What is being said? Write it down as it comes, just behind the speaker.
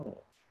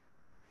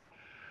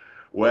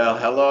Well,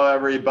 hello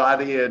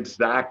everybody. It's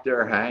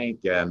Dr.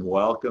 Hank, and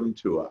welcome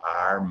to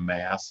our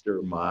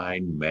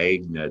Mastermind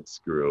Magnets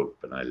group.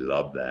 And I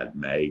love that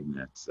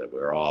magnets, that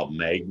we're all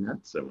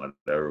magnets, and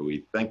whatever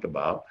we think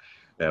about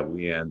that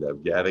we end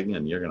up getting.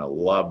 And you're going to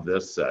love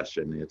this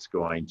session. It's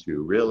going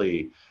to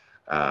really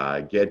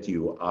get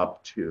you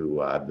up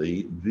to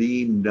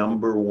the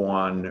number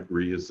one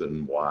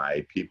reason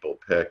why people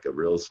pick a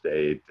real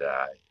estate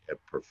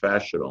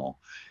professional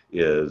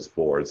is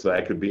for, so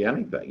that could be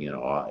anything,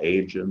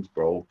 agents,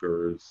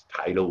 brokers,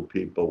 title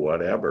people,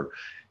 whatever,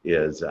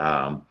 is,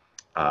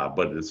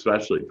 but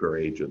especially for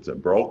agents and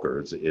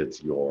brokers,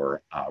 it's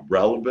your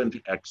relevant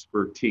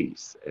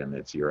expertise, and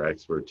it's your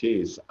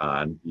expertise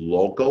on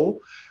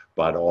local,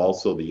 but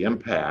also the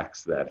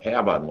impacts that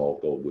have on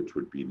local, which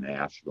would be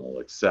national,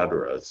 et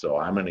cetera. So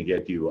I'm going to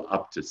get you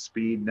up to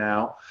speed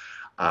now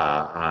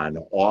on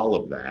all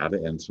of that.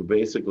 And so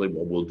basically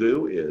what we'll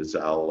do is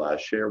I'll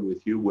share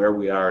with you where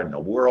we are in the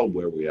world,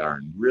 where we are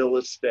in real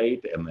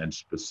estate, and then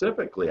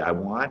specifically I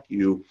want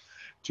you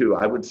to,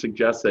 I would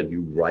suggest that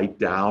you write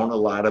down a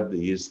lot of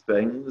these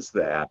things,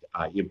 that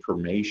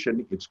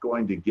information. It's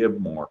going to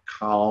give more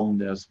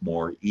calmness,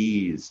 more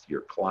ease to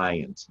your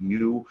clients.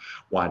 You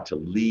want to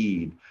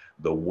lead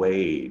the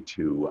way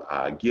to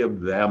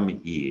give them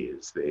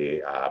ease.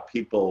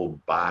 People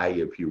buy,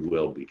 if you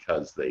will,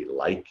 because they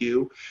like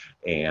you,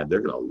 and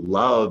they're going to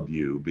love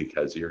you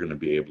because you're going to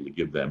be able to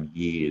give them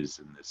ease.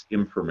 And this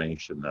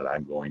information that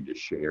I'm going to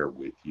share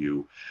with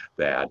you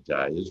that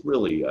is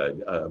really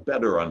a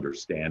better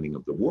understanding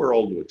of the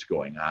world, what's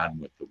going on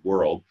with the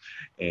world,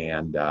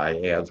 and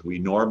as we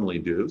normally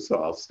do.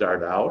 So I'll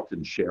start out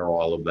and share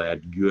all of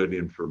that good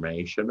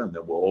information, and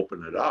then we'll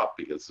open it up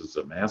because this is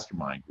a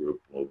mastermind group.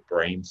 We'll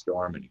brainstorm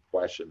any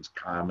questions,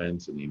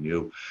 comments, any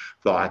new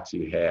thoughts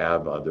you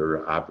have,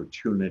 other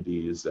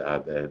opportunities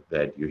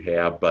that you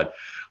have. But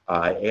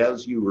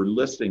as you were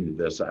listening to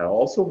this, I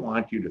also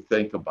want you to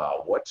think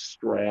about what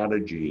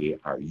strategy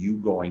are you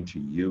going to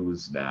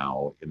use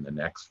now in the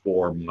next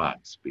 4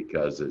 months,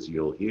 because as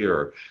you'll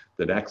hear,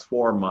 the next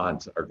 4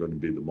 months are going to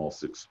be the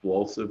most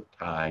explosive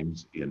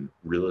times in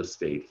real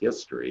estate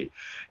history.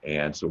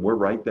 And so we're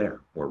right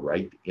there. We're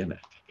right in it.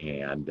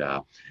 And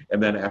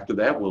then after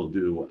that,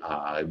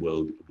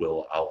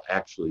 I'll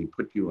actually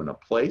put you in a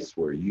place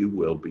where you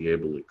will be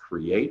able to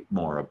create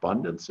more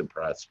abundance and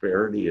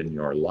prosperity in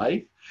your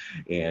life,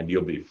 and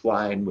you'll be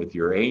flying with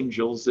your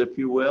angels, if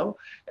you will.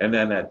 And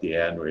then at the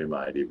end, we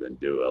might even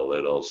do a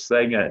little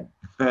singing.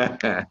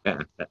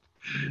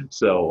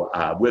 So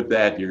with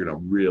that, you're going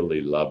to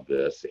really love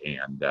this.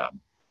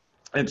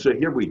 And so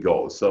here we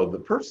go. So the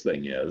first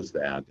thing is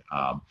that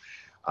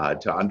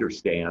to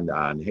understand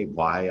on, hey,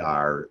 why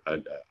our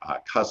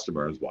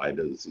customers, why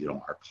does,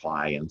 our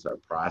clients, our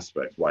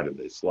prospects, why do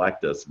they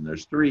select us? And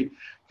there's three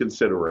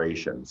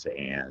considerations,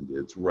 and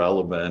it's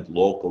relevant,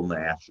 local,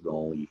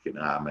 national,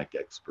 economic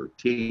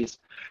expertise,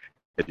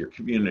 it's your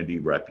community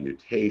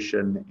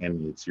reputation,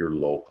 and it's your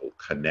local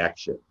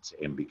connections.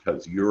 And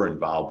because you're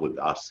involved with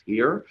us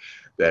here,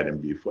 that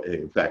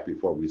in fact,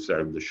 before we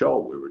started the show,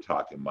 we were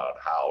talking about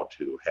how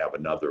to have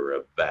another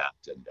event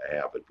and to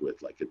have it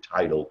with like a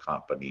title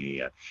company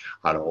and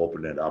how to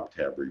open it up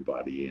to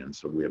everybody. And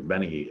so we have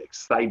many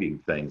exciting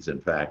things. In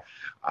fact,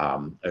 I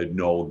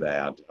know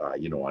that,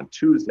 on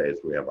Tuesdays,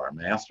 we have our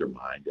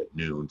mastermind at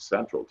noon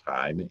Central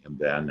Time, and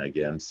then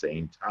again,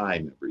 same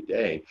time every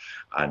day.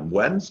 On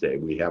Wednesday,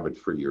 we have it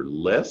for your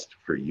list,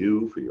 for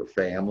you, for your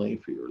family,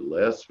 for your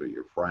list, for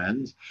your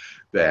friends,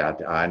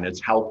 and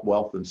it's health,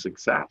 wealth, and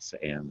success,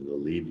 and it'll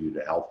lead you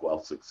to health,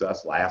 wealth,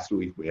 success. Last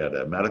week, we had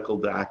a medical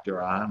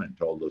doctor on and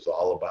told us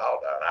all about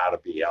how to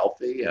be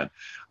healthy and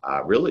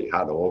really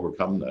how to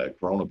overcome the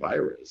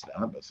coronavirus.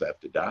 None of us have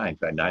to die. In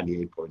fact,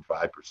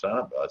 98.5%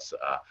 of us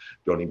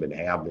don't even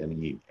have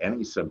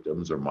any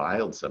symptoms or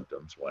mild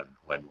symptoms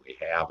when we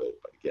have it.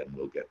 But again,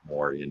 we'll get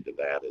more into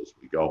that as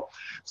we go.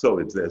 So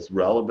it's this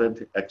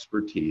relevant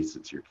expertise,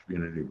 it's your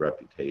community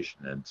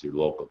reputation, and it's your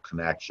local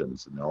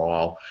connections, and they're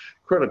all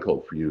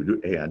critical for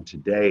you. And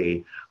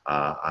today,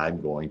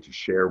 I'm going to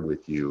share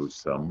with you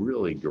some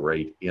really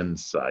great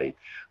insight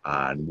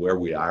on where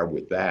we are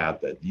with that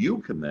you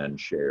can then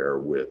share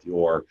with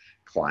your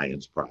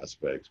clients,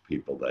 prospects,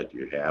 people that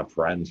you have,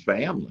 friends,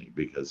 family,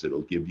 because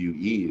it'll give you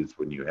ease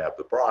when you have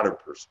the broader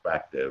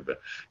perspective,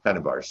 kind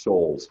of our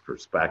soul's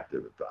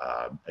perspective,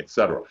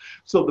 etc.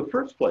 So the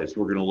first place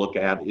we're going to look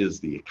at is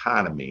the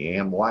economy.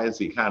 And why is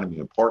the economy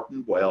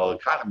important? Well,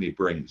 economy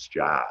brings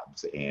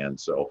jobs, and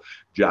so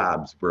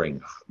jobs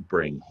bring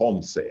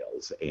home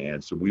sales,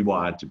 and so we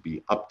want to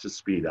be up to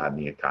speed on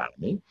the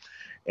economy.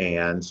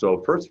 And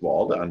so, first of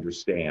all, to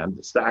understand,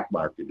 the stock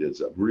market is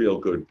a real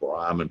good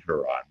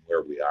barometer on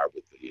where we are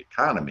with the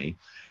economy.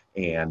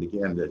 And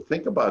again, to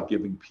think about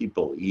giving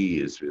people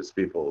ease, because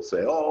people will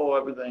say, oh,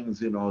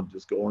 everything's,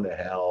 just going to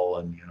hell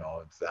and,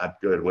 it's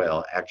not good.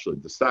 Well, actually,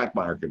 the stock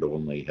market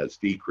only has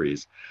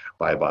decreased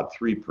by about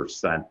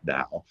 3%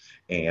 now.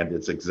 And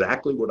it's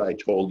exactly what I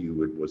told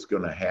you it was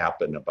going to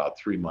happen about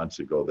 3 months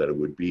ago, that it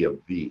would be a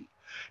V.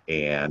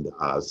 And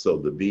so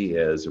the V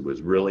is, it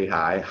was really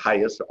high,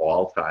 highest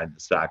all time in the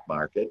stock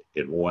market.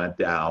 It went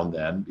down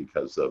then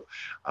because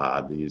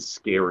of these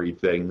scary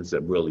things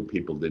that really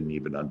people didn't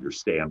even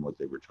understand what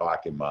they were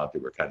talking about. They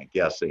were kind of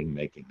guessing,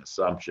 making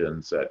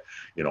assumptions that,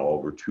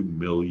 over 2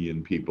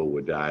 million people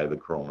would die of the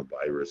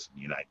coronavirus in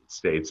the United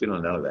States.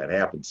 None of that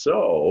happened.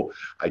 So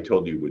I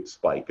told you it would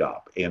spike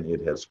up, and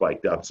it has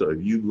spiked up. So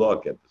if you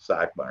look at the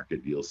stock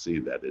market, you'll see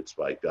that it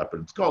spiked up,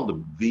 and it's called a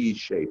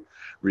V-shaped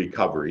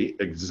recovery,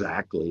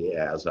 exactly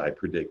as I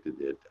predicted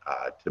it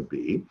to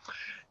be.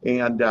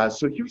 And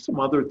so here's some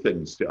other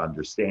things to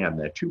understand.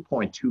 That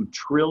 $2.2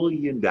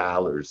 trillion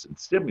in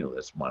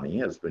stimulus money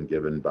has been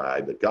given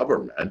by the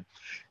government.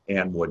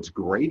 And what's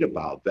great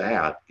about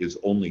that is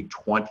only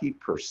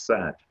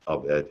 20%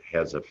 of it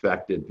has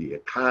affected the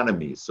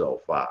economy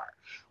so far,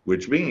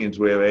 which means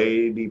we have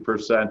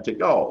 80% to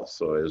go.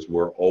 So as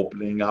we're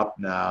opening up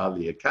now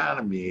the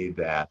economy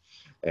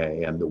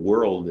and the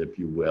world, if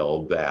you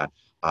will, that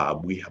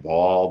we have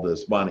all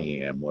this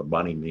money, and what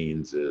money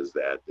means is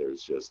that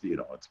there's just,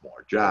 it's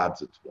more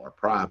jobs, it's more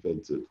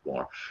profits, it's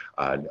more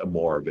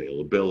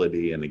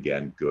availability, and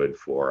again, good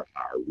for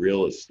our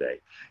real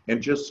estate.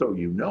 And just so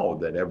you know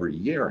that every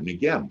year, and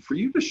again, for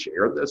you to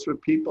share this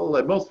with people,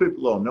 and most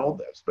people don't know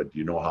this, but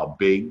you know how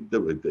big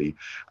the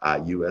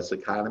U.S.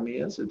 economy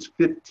is? It's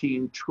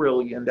 $15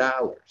 trillion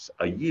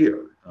a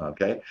year,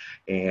 okay?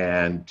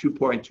 And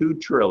 2.2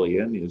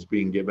 trillion is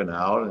being given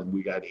out, and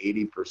we got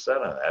 80%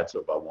 of that, so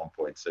about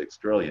 1.6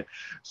 trillion.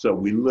 So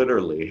we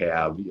literally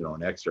have,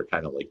 an extra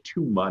kind of like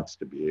 2 months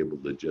to be able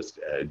to just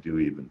do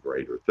even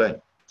greater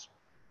things.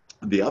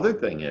 The other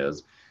thing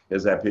is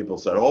that people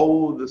said,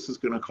 oh, this is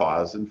going to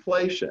cause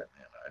inflation.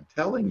 And I'm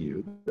telling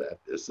you that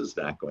this is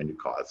not going to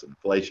cause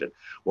inflation.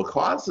 What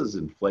causes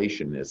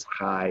inflation is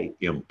high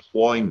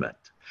employment.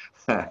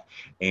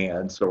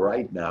 And so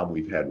right now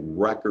we've had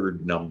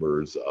record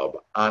numbers of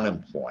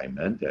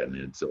unemployment, and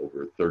it's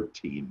over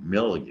 13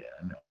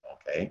 million.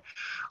 Okay.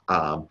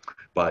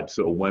 But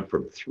so it went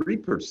from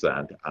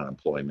 3%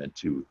 unemployment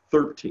to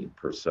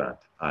 13%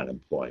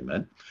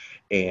 unemployment.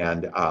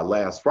 And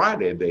last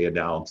Friday, they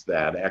announced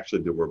that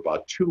actually there were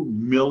about 2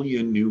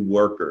 million new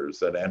workers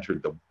that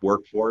entered the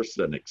workforce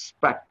than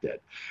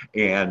expected.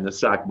 And the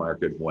stock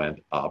market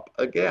went up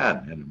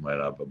again, and it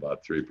went up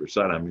about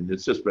 3%. I mean,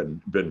 it's just been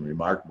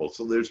remarkable.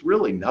 So there's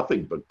really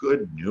nothing but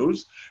good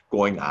news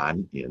going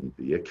on in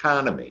the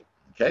economy.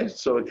 Okay,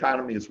 so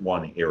economy is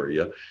one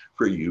area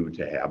for you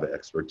to have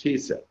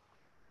expertise in.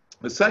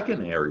 The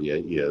second area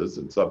is,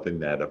 and something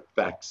that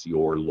affects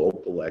your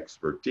local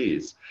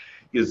expertise,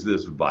 is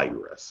this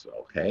virus,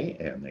 okay?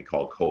 And they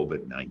call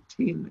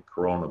COVID-19 the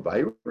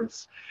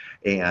coronavirus.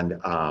 And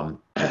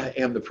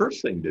the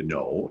first thing to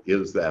know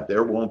is that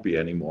there won't be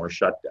any more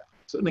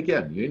shutdowns. And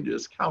again, you can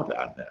just count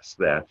on this,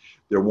 that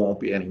there won't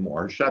be any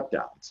more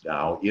shutdowns.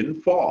 Now, in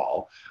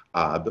fall,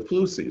 the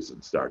flu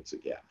season starts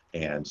again.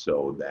 And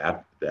so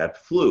that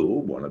flu,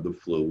 one of the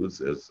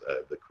flus is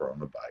the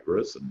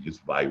coronavirus and these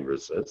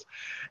viruses.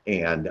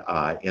 And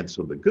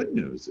so the good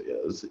news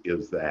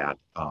is that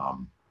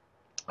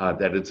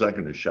that it's not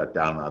going to shut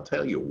down. And I'll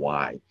tell you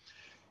why.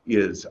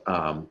 Is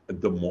a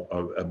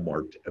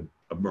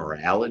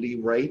mortality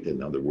rate,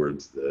 in other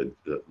words, the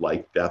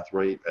death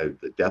rate of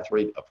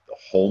the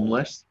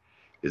homeless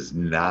is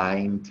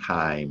 9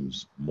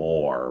 times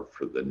more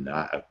for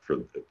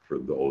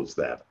those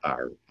that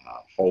are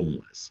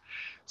homeless.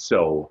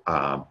 So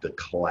the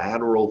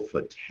collateral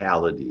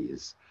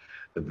fatalities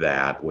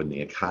that when the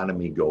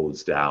economy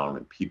goes down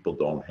and people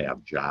don't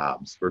have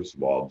jobs, first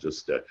of all,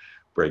 just to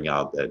bring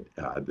out that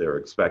they're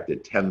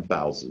expected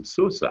 10,000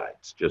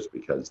 suicides just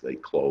because they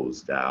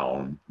close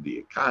down the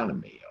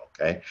economy,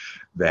 okay?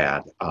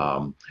 That,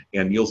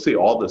 and you'll see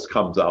all this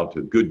comes out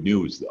to good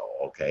news though,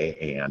 okay?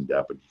 And,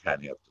 but you kind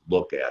of have to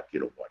look at,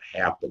 what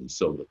happens.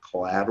 So the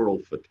collateral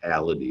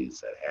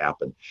fatalities that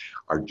happen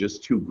are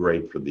just too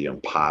great for the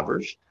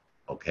impoverished,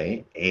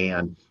 okay?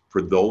 And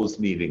for those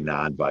needing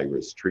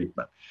non-virus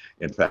treatment.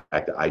 In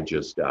fact, I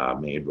just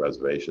made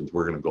reservations.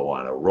 We're going to go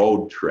on a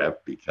road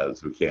trip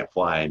because we can't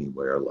fly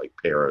anywhere, like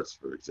Paris,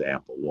 for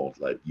example, won't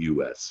let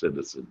U.S.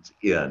 citizens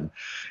in.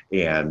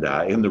 And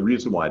the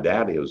reason why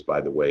that is, by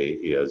the way,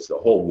 is the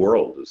whole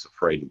world is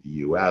afraid of the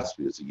U.S.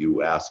 because the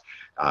U.S.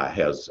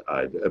 Has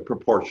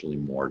proportionally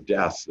more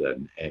deaths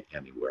than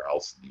anywhere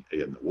else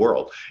in the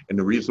world. And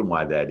the reason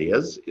why that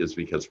is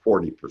because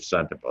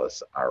 40% of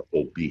us are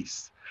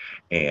obese.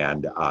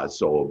 And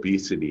so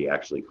obesity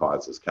actually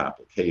causes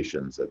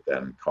complications that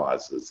then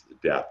causes the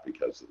death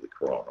because of the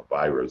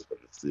coronavirus, but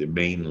it's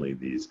mainly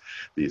these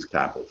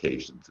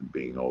complications in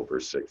being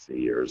over 60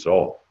 years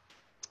old.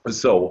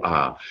 So,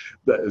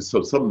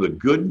 so some of the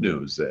good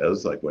news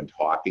is, like when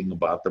talking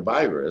about the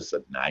virus,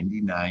 that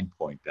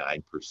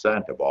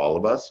 99.9% of all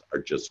of us are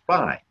just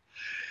fine.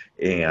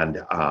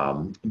 And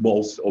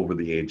most over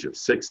the age of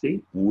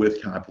 60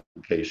 with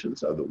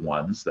complications are the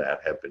ones that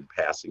have been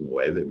passing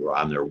away. They were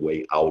on their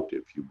way out,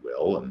 if you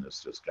will, and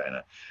this just kind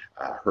of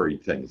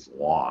hurried things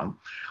along.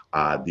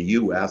 The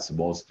U.S.,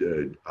 most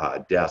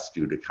deaths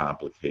due to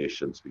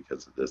complications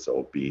because of this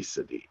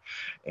obesity.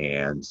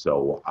 And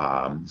so,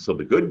 so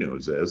the good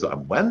news is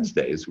on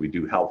Wednesdays, we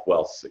do Health,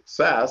 Wealth,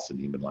 Success. And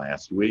even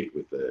last week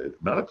with the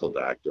medical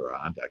doctor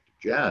on, Dr.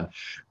 Jen,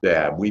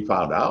 that we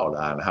found out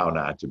on how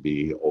not to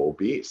be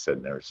obese.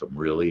 And there's some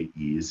really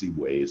easy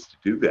ways to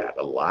do that.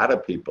 A lot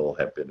of people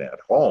have been at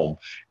home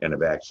and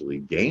have actually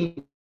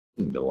gained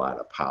a lot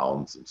of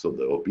pounds, and so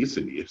the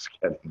obesity is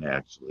getting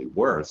actually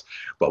worse.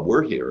 But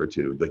we're here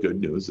to, the good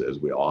news is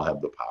we all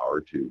have the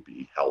power to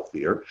be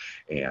healthier,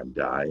 and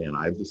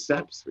I have the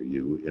steps for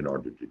you in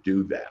order to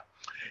do that.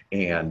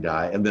 And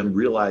then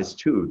realize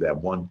too that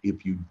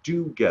if you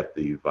do get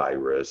the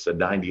virus,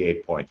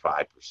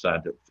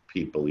 98.5% of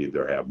people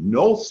either have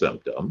no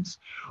symptoms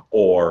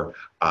or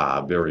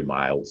very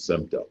mild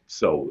symptoms.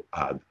 So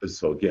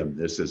again,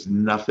 this is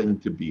nothing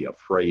to be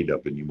afraid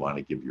of, and you want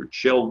to give your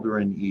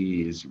children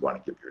ease, you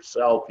want to give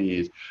yourself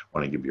ease,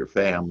 want to give your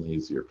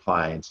families, your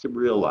clients to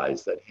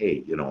realize that,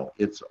 hey,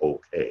 it's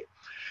okay.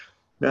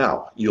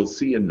 Now, you'll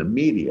see in the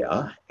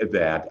media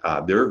that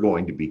they're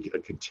going to be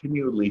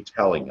continually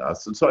telling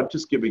us, and so I'm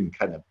just giving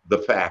kind of the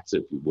facts,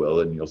 if you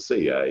will, and you'll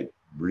see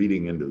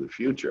reading into the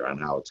future on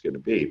how it's going to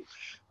be,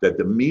 that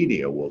the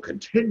media will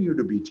continue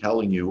to be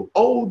telling you,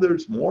 oh,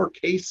 there's more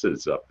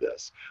cases of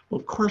this.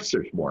 Well, of course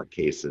there's more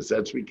cases.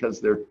 That's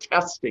because they're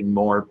testing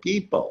more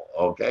people,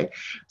 okay?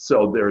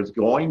 So there's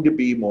going to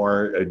be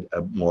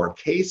more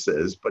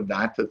cases, but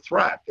not the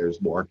threat.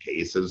 There's more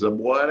cases of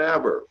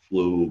whatever,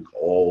 flu,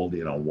 cold,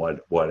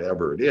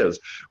 whatever it is.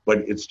 But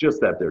it's just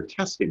that they're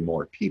testing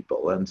more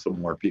people, and some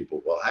more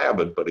people will have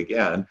it. But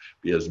again,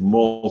 because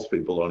most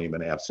people don't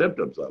even have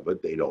symptoms of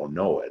it, they don't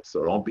know it.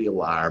 So don't be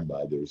alarmed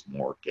by there's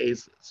more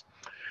cases.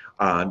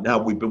 Now,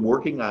 we've been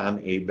working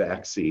on a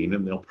vaccine,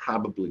 and they'll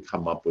probably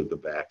come up with a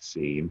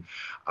vaccine,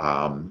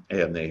 and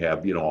they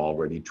have,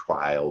 already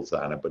trials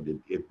on it, but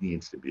it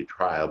needs to be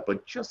trialed.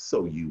 But just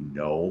so you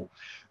know,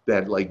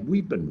 that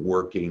we've been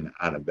working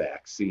on a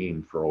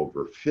vaccine for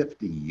over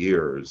 50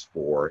 years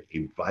for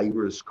a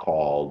virus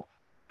called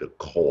the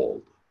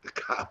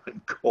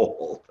common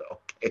cold,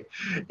 okay?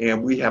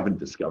 And we haven't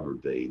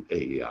discovered a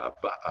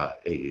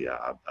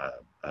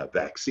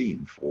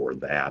vaccine for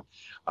that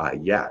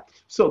yet.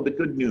 So the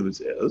good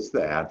news is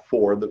that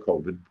for the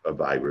COVID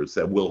virus,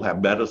 that we'll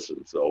have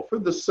medicines, though, for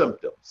the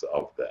symptoms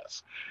of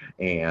this.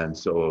 And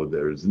so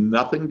there's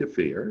nothing to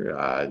fear.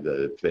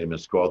 The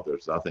famous quote,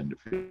 there's nothing to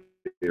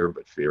fear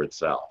but fear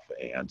itself.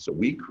 And so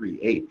we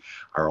create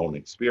our own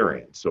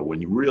experience. So when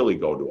you really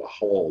go to a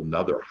whole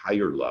nother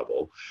higher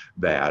level,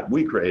 that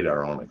we create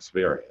our own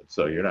experience.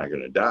 So you're not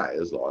going to die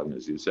as long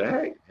as you say,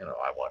 hey,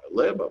 I want to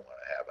live, I want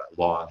to have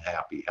a long,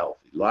 happy,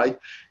 healthy life.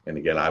 And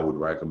again, I would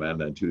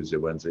recommend on Tuesday,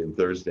 Wednesday, and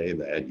Thursday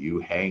that you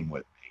hang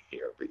with me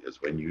here,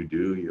 because when you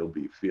do, you'll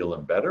be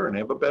feeling better and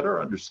have a better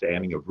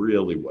understanding of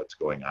really what's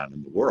going on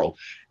in the world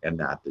and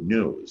not the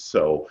news.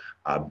 So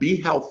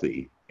be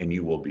healthy and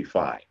you will be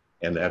fine.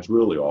 And that's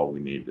really all we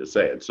need to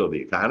say. And so the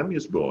economy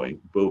is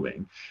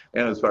booming.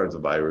 And as far as the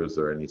virus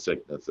or any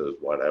sicknesses,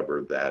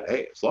 whatever, that,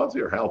 hey, as long as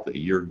you're healthy,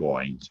 you're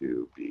going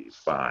to be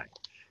fine.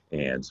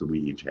 And so we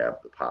each have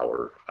the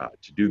power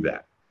to do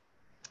that.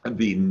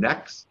 The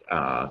next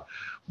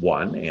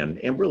one,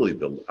 and really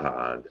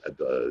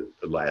the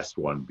last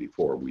one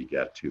before we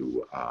get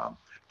to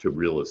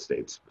real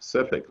estate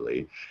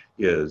specifically,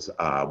 is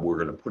we're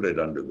going to put it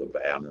under the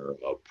banner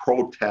of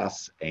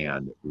protests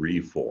and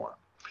reform.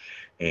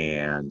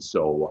 And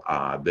so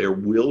there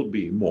will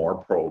be more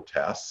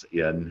protests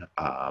in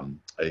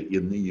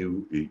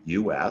the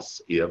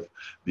U.S. if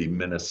the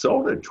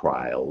Minnesota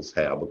trials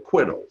have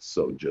acquittals.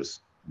 So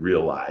just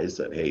realize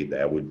that, hey,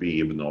 that would be,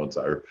 even though it's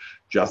our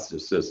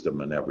justice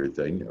system and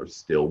everything, there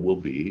still will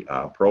be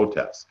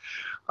protests.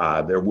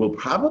 There will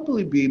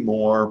probably be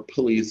more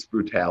police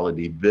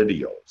brutality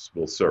videos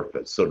will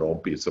surface, so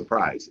don't be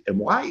surprised. And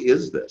why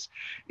is this?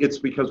 It's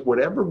because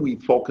whatever we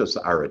focus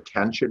our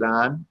attention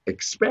on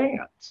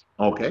expands,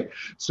 okay?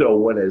 So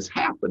what has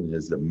happened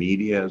is the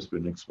media has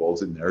been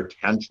exposing their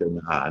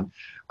attention on,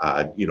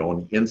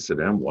 an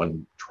incident,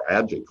 one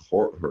tragic,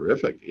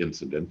 horrific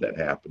incident that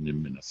happened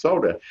in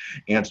Minnesota.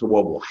 And so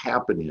what will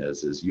happen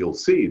is you'll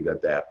see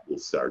that will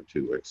start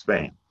to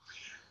expand.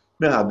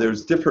 Now,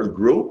 there's different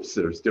groups,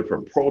 there's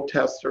different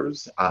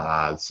protesters,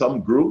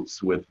 some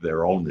groups with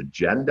their own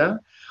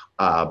agenda,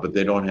 but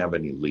they don't have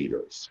any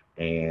leaders.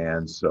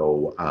 And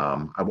so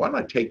I want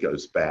to take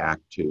us back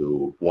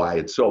to why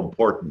it's so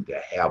important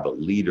to have a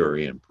leader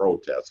in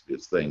protest,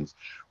 because things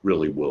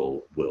really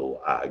will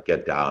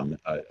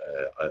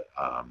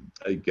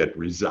get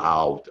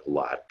resolved a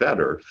lot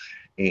better.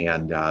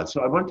 And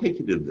so I want to take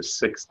you to the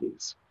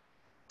 60s.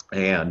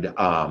 And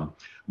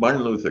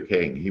Martin Luther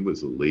King, he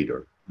was a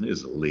leader. He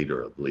was a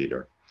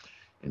leader.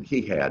 And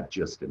he had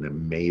just an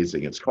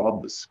amazing, it's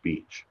called The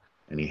Speech.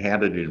 And he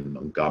had it in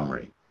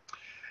Montgomery.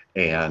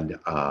 And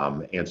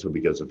so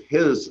because of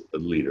his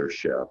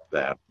leadership,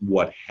 that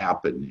what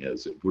happened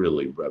is it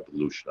really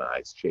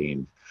revolutionized,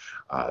 changed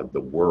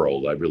the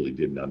world. I really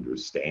didn't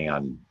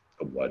understand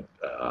what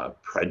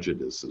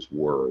prejudices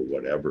were, or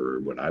whatever,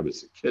 when I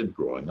was a kid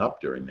growing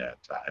up during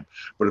that time.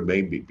 But it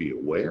made me be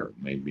aware,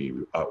 it made me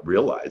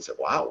realize that,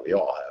 wow, we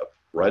all have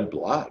red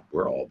blood.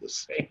 We're all the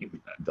same.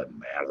 It doesn't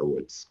matter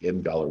what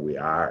skin color we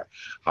are,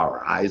 how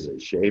our eyes are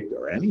shaped,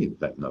 or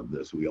anything of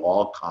this. We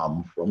all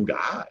come from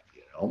God.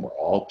 We're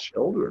all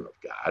children of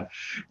God.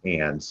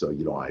 And so,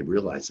 I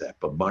realized that.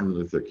 But Martin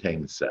Luther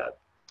King said,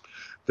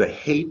 the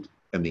hate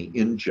and the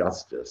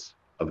injustice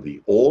of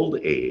the old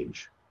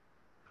age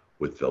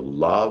with the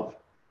love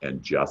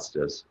and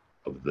justice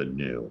of the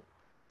new.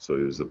 So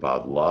he was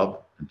about love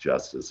and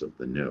justice of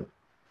the new.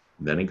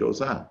 And then he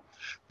goes on.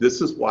 This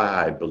is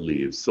why I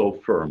believe so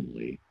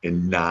firmly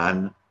in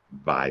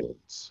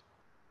non-violence.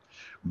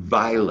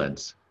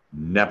 Violence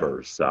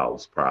never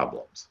solves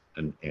problems.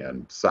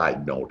 And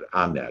side note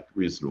on that,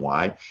 reason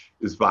why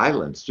is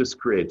violence just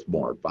creates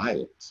more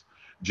violence.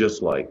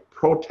 Just like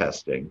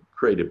protesting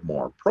created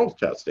more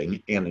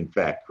protesting, and in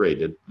fact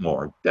created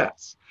more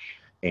deaths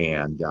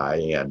and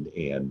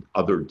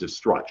other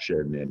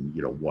destruction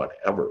and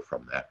whatever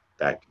from that.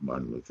 Back to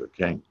Martin Luther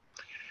King.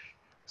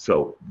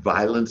 So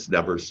violence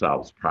never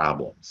solves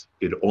problems.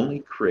 It only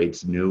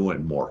creates new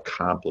and more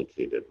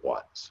complicated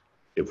ones.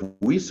 If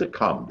we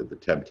succumb to the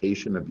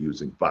temptation of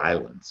using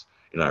violence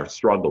in our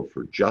struggle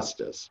for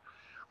justice,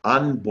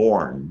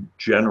 unborn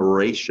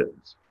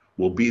generations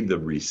will be the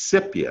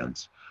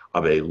recipients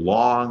of a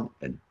long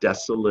and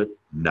desolate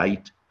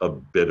night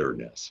of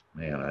bitterness.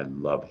 Man, I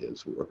love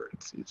his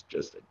words. He's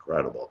just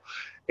incredible.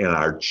 And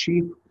our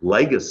chief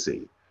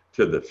legacy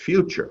to the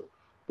future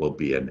will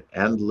be an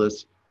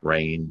endless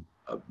reign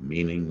of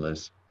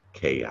meaningless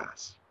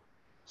chaos.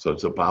 So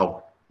it's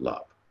about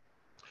love.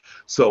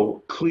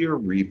 So clear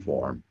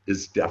reform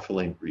is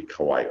definitely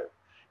required.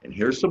 And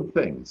here's some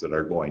things that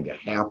are going to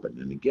happen.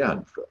 And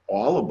again, for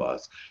all of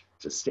us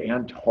to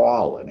stand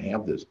tall and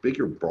have this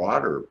bigger,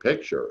 broader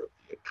picture of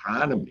the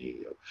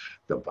economy, of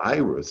the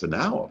virus, and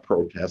now of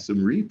protests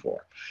and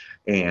reform.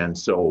 And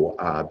so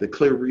the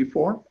clear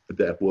reform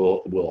that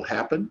will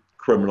happen,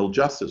 criminal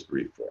justice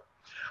reform.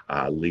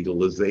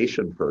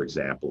 Legalization, for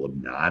example, of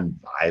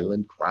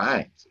nonviolent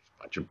crimes. There's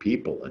a bunch of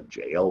people in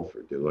jail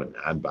for doing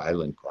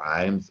nonviolent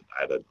crimes.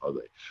 I don't know,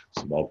 they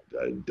smoked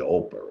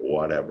dope or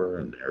whatever,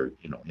 and they're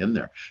in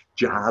there.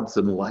 Jobs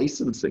and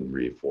licensing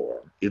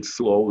reform. It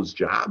slows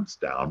jobs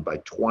down by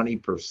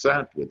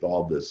 20% with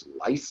all this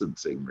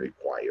licensing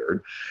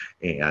required,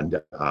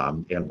 and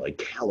like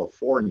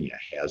California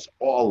has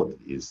all of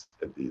these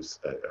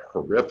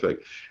horrific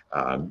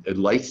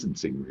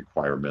licensing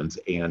requirements,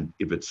 and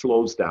if it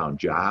slows down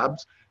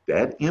jobs,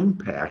 that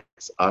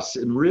impacts us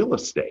in real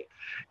estate.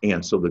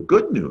 And so the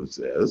good news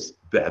is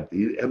that,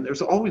 and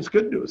there's always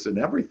good news in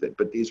everything,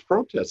 but these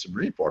protests and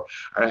reform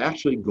are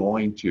actually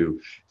going to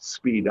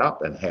speed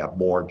up and have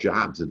more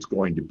jobs. It's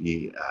going to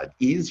be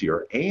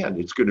easier, and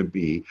it's going to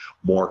be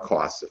more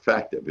cost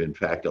effective. In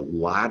fact, a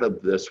lot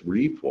of this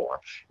reform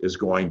is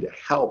going to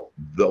help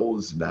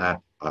those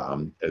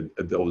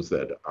those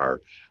that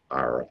are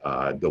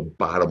the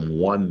bottom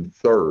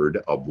 1/3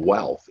 of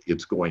wealth.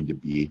 It's going to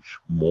be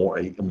more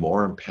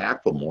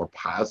impactful, more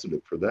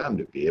positive for them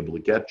to be able to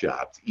get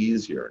jobs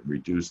easier and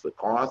reduce the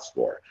cost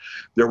for it.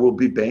 There will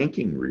be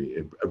banking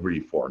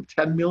reform.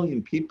 10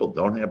 million people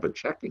don't have a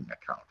checking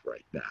account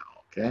right now.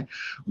 Okay,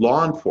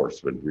 law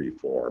enforcement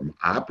reform,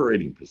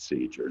 operating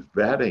procedures,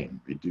 vetting,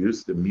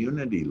 reduced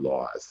immunity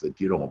laws,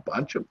 that a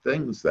bunch of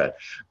things that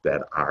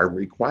are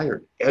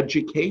required.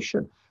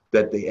 Education,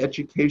 that the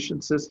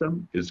education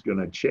system is going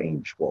to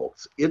change,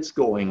 folks. It's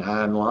going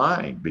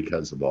online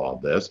because of all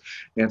this.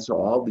 And so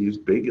all these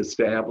big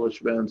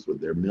establishments with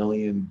their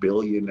million,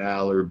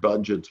 billion-dollar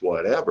budgets,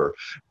 whatever,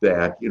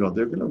 that,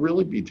 they're going to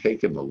really be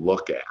taking a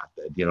look at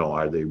that,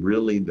 are they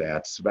really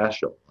that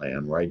special?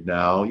 And right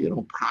now,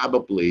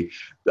 probably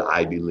the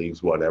Ivy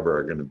Leagues, whatever,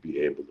 are going to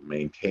be able to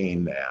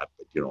maintain that.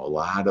 But, a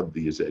lot of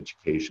these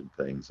education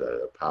things,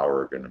 power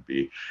are going to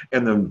be,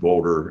 and then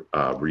voter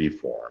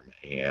reform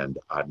and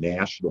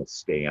national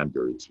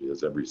standards,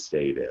 because every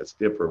state has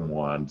different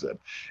ones,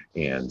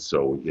 and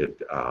so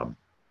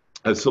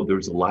so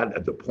there's a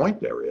lot. The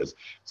point there is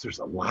there's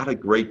a lot of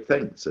great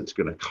things that's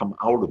going to come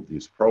out of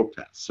these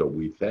protests. So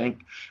we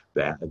think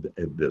that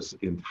this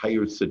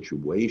entire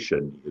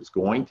situation is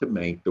going to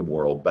make the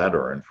world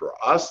better, and for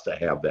us to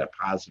have that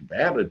positive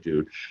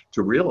attitude,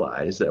 to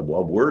realize that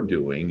what we're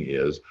doing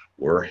is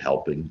we're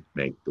helping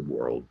make the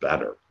world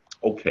better.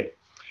 Okay.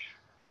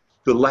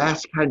 The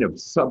last kind of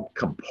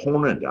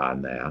subcomponent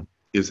on that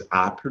is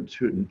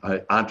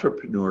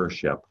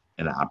entrepreneurship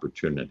and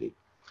opportunity.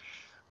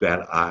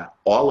 That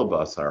all of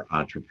us are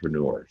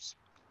entrepreneurs,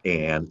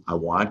 and I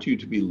want you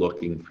to be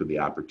looking for the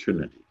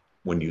opportunity.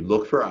 When you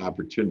look for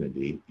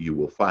opportunity, you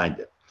will find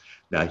it.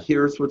 Now,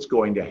 here's what's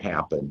going to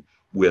happen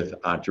with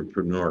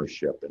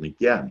entrepreneurship. And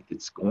again,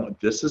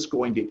 this is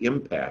going to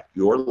impact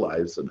your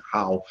lives and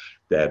how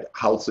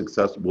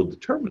successful will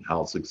determine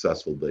how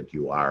successful that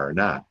you are or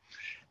not.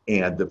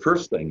 And the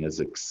first thing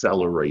is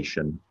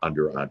acceleration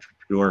under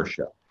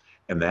entrepreneurship.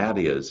 And that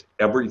is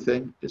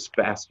everything is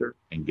faster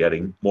and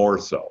getting more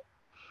so,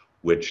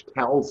 which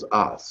tells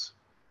us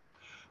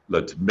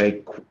let's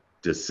make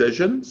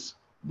decisions,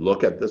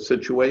 look at the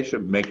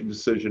situation, make a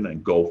decision,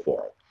 and go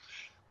for it.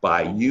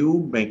 By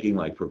you making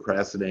like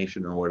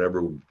procrastination or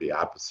whatever, the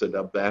opposite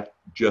of that,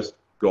 just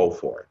go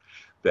for it.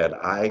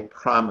 That I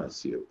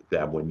promise you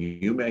that when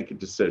you make a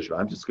decision,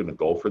 I'm just going to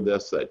go for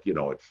this, that,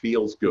 it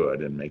feels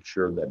good, and make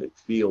sure that it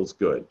feels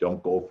good.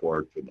 Don't go for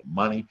it for the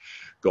money,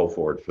 go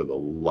for it for the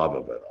love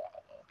of it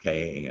all.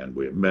 Okay. And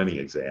we have many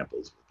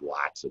examples with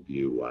lots of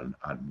you on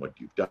what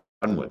you've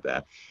done with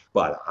that.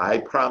 But I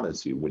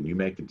promise you, when you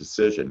make a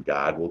decision,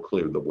 God will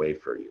clear the way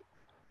for you.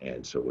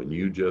 And so when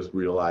you just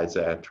realize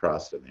that,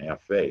 trust and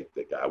have faith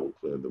that God will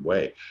clear the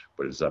way,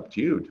 but it's up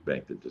to you to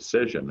make the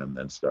decision and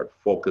then start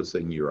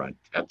focusing your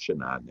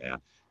attention on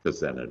that, because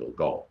then it'll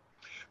go.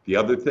 The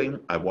other thing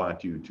I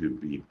want you to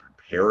be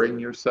preparing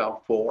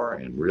yourself for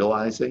and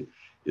realizing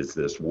is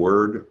this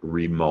word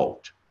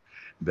remote,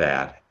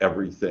 that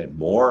everything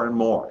more and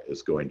more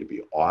is going to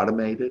be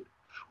automated.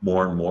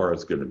 More and more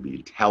is going to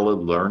be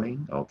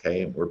telelearning,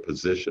 okay? And we're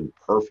positioned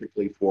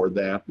perfectly for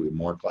that. We have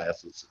more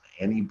classes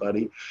than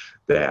anybody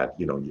that,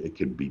 it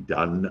can be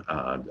done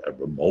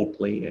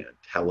remotely and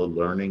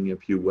telelearning,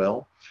 if you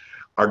will.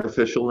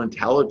 Artificial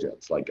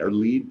intelligence, like our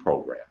lead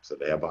programs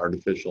that have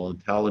artificial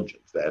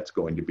intelligence, that's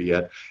going to be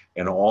it.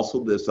 And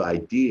also this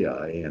idea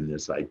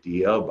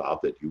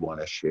about that you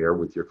want to share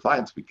with your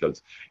clients,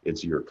 because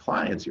it's your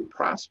clients, your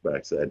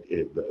prospects,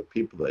 the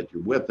people that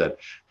you're with that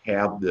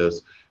have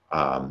this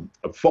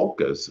a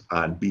focus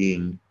on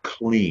being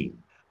clean,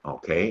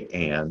 okay?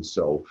 And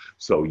so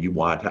you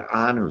want to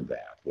honor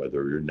that,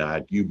 whether or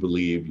not you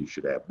believe you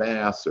should have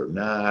masks or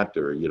not,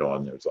 or,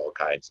 and there's all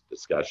kinds of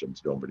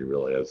discussions. Nobody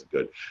really has a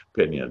good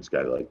opinion. It's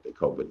kind of like the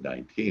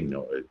COVID-19,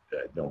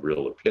 no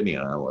real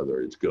opinion on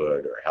whether it's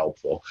good or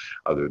helpful,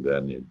 other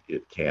than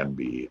it can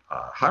be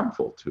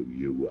harmful to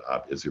you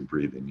as you're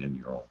breathing in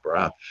your own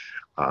breath.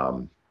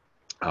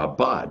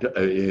 But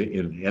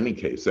in any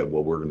case,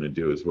 what we're going to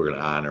do is we're going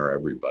to honor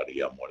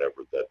everybody on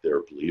whatever that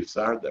their beliefs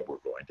are, that we're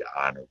going to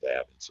honor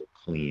that. And so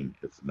clean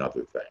is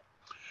another thing.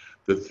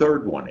 The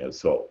third one is,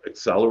 so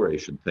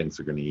acceleration,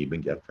 things are going to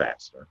even get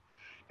faster.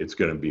 It's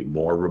going to be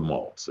more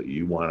remote. So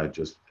you want to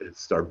just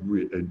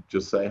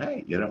just say,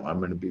 hey, I'm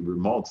going to be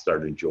remote,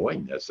 start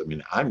enjoying this. I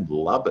mean, I'm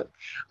loving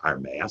our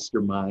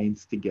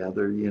masterminds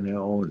together,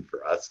 and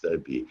for us to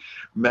be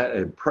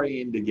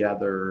praying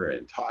together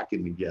and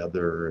talking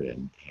together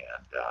and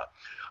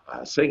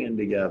singing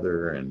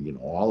together and,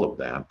 all of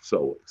that.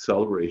 So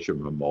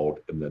acceleration,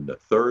 remote. And then the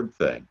third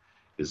thing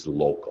is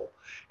local.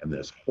 And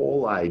this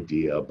whole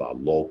idea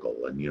about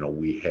local, and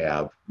we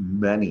have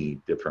many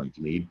different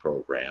lead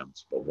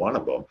programs, but one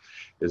of them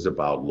is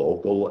about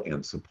local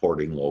and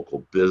supporting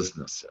local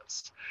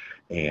businesses.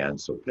 And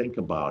so think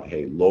about,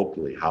 hey,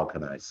 locally, how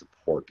can I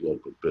support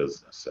local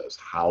businesses?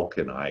 How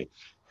can I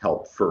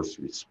help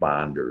first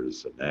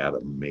responders, and that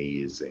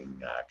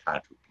amazing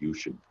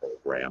contribution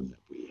program that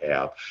we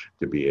have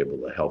to be able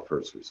to help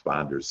first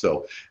responders.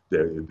 So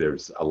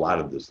there's a lot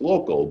of this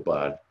local,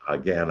 but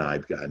again,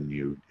 I've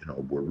gotten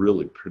we're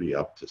really pretty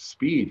up to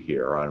speed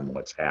here on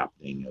what's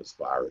happening as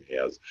far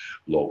as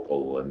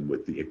local and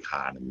with the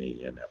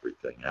economy and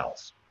everything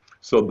else.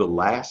 So the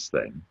last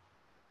thing,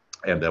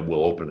 and then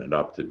we'll open it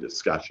up to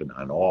discussion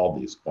on all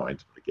these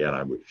points. But again,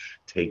 I would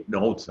take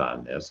notes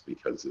on this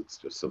because it's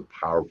just some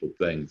powerful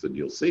things, and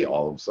you'll see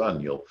all of a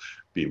sudden you'll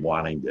be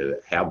wanting to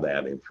have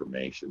that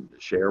information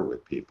to share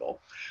with people.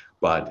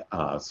 But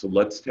so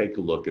let's take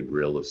a look at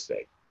real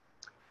estate.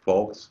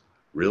 Folks,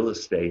 real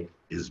estate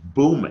is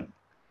booming.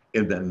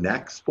 In the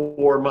next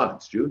 4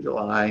 months, June,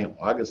 July,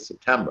 August,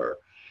 September,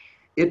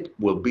 it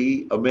will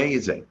be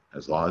amazing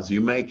as long as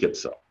you make it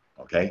so.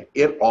 Okay,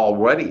 it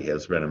already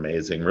has been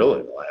amazing,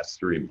 really, the last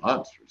 3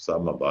 months for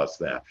some of us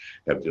that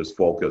have just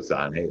focused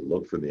on, hey,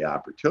 look for the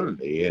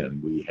opportunity,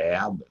 and we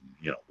have,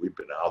 and, we've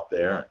been out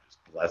there and just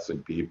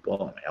blessing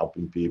people and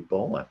helping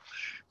people, and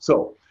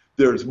so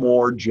there's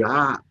more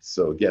jobs.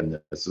 So again,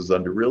 this is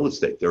under real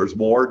estate. There's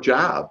more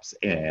jobs,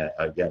 and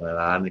again, an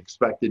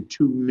unexpected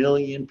 2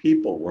 million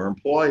people were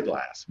employed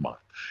last month.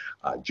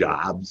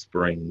 Jobs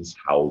brings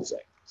housing,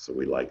 so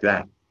we like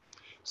that.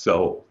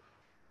 So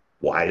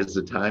why is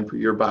it time for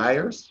your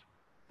buyers?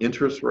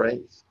 Interest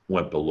rates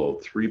went below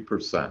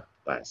 3%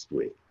 last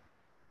week.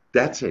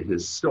 That's a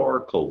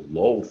historical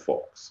low,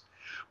 folks,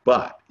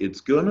 but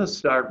it's going to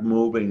start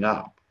moving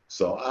up.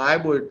 So I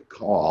would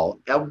call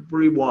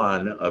every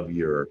one of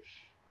your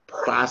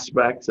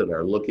prospects that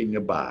are looking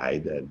to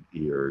buy, that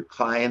your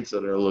clients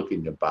that are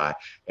looking to buy,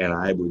 and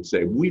I would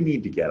say we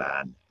need to get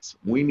on this.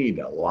 We need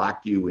to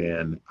lock you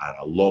in on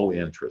a low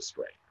interest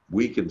rate.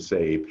 We can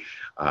save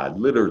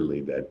literally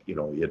that,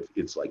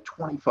 it's like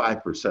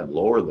 25%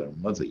 lower than it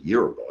was a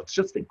year ago. It's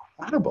just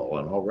incredible,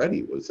 and already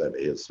it was at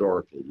a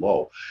historical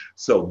low.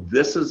 So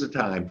this is a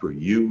time for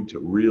you to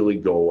really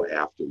go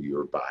after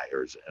your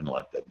buyers and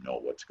let them know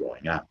what's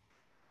going on.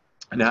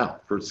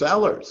 Now, for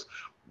sellers,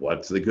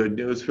 what's the good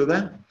news for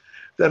them?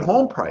 that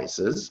home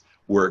prices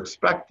were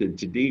expected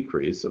to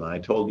decrease. And I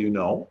told you,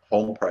 no,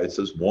 home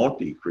prices won't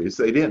decrease.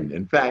 They didn't.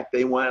 In fact,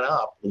 they went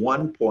up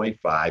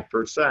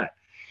 1.5%.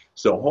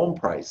 So home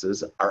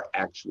prices are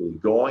actually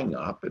going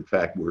up. In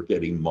fact, we're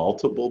getting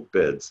multiple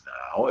bids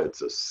now.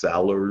 It's a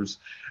seller's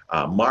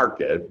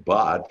market,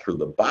 but for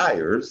the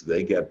buyers,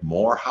 they get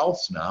more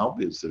house now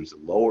because there's a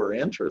lower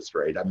interest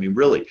rate. I mean,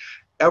 really,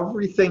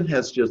 everything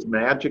has just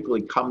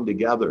magically come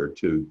together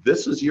to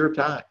this is your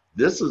time.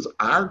 This is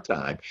our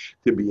time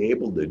to be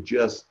able to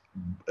just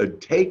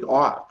take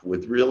off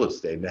with real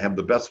estate and have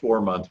the best 4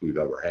 months we've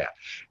ever had.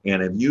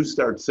 And if you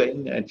start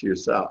saying that to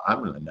yourself,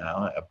 I'm going to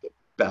now have the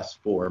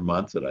best 4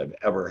 months that I've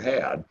ever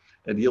had,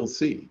 and you'll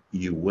see,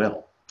 you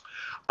will.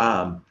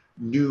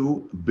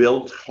 New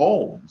built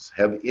homes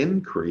have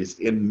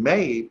increased in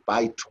May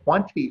by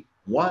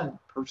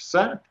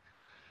 21%.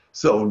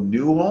 So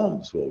new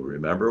homes, well,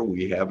 remember,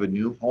 we have a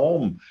new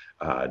home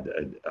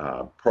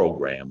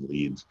program,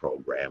 LEADS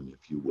program,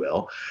 if you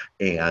will,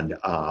 and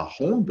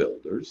home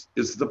builders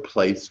is the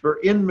place for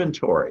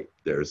inventory.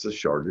 There's a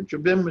shortage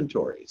of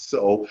inventory.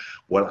 So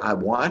what I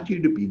want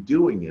you to be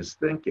doing is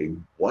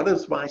thinking, what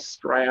is my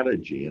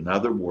strategy? In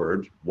other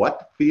words,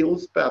 what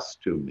feels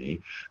best to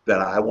me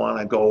that I want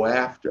to go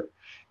after?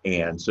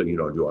 And so,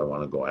 do I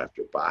want to go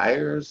after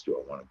buyers? Do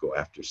I want to go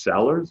after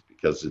sellers?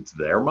 Because it's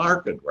their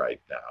market right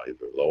now,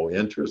 either low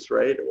interest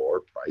rate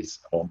or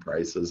home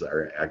prices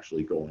are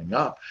actually going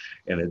up.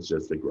 And it's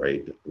just a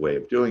great way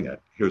of doing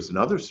it. Here's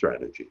another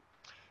strategy.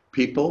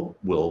 People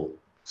will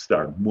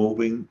start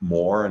moving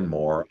more and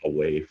more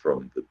away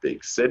from the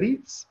big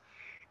cities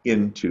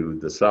into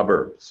the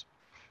suburbs.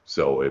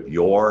 So if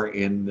you're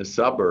in the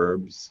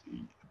suburbs,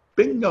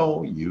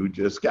 bingo, you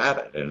just got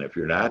it. And if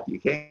you're not, you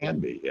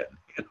can be. And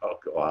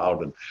go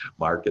out and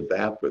market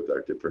that with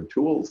our different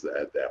tools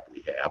that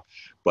we have.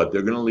 But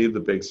they're going to leave the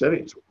big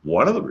cities.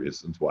 One of the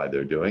reasons why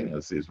they're doing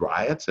is these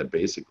riots have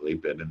basically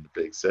been in the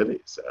big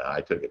cities. I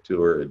took a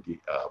tour of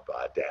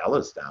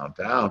Dallas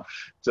downtown.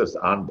 Just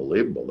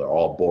unbelievable. They're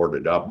all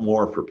boarded up,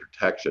 more for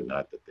protection,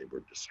 not that they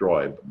were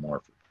destroyed, but more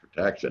for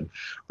protection.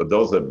 But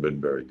those haven't been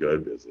very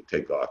good because they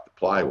take off the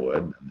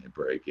plywood and they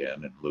break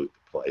in and loot the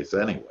place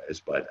anyways.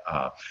 But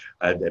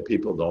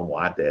people don't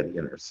want that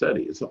inner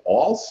city. It's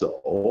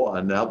also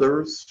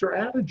another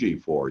strategy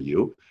for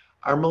you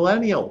are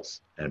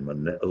millennials. And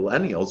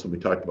millennials, and we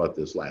talked about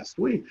this last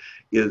week,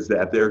 is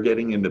that they're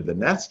getting into the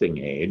nesting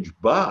age,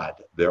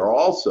 but they're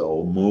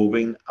also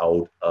moving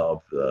out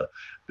of the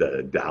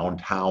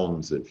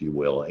downtowns, if you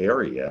will,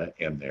 area,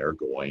 and they're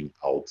going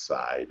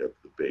outside of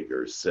the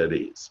bigger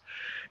cities.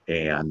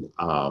 And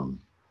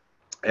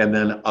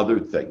then other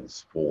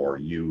things for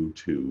you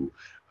to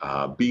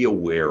be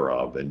aware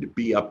of and to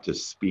be up to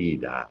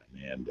speed on,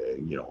 and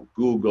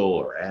Google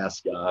or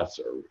ask us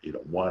or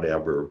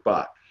whatever.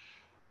 But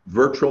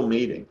virtual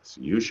meetings,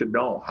 you should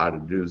know how to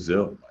do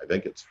Zoom. I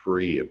think it's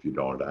free. If you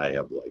don't, I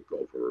have like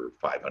over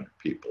 500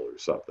 people or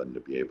something to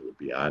be able to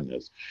be on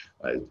this.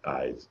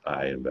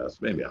 I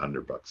invest maybe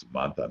 $100 a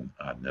month on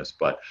this,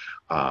 but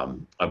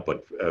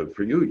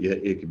for you,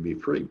 it can be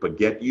free. But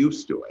get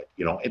used to it,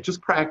 and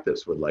just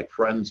practice with like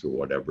friends or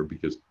whatever,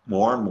 because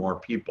more and more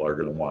people are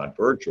going to want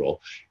virtual,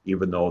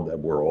 even though that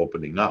we're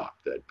opening up.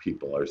 That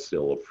people are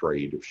still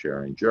afraid of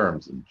sharing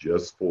germs, and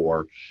just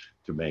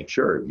to make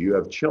sure, if you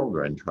have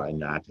children, try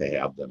not to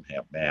have them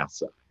have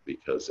masks on,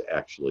 because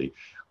actually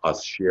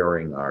us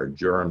sharing our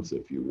germs,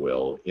 if you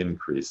will,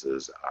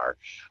 increases our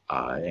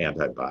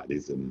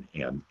antibodies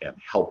and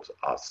helps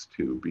us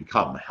to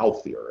become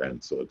healthier.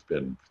 And so it's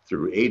been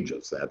through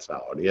ages, that's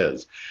how it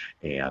is.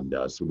 And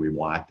so we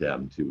want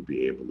them to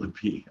be able to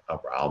be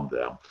around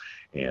them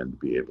and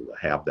be able to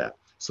have that.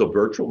 So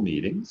virtual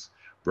meetings,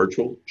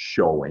 virtual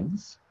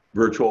showings,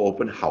 virtual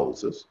open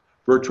houses,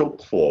 virtual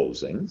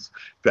closings.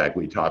 In fact,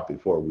 we talked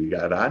before we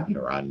got on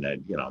here on that,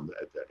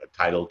 a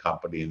title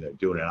company, and they're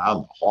doing it out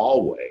in the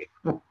hallway,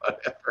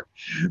 whatever.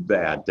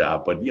 But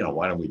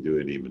why don't we do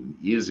it even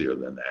easier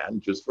than that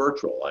and just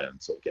virtual? And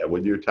so get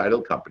with your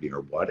title company or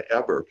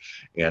whatever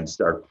and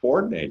start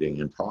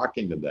coordinating and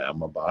talking to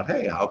them about,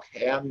 hey, how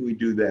can we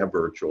do that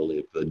virtually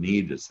if the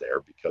need is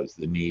there? Because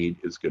the need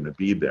is going to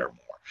be there more.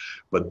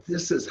 But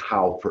this is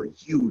how, for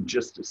you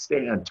just to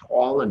stand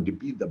tall and to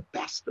be the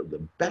best of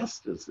the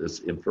best, is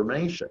this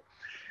information.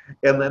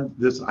 And then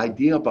this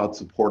idea about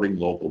supporting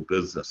local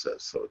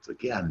businesses. So it's,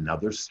 again,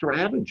 another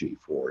strategy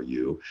for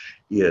you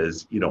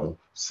is,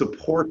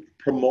 support,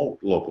 promote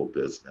local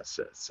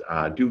businesses,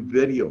 do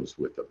videos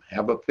with them,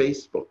 have a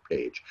Facebook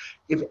page.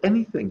 If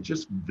anything,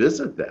 just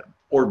visit them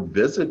or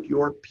visit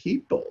your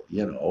people,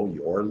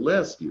 your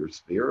list, your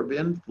sphere of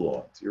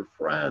influence, your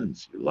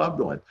friends, your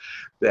loved ones,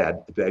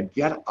 that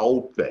get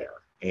out there.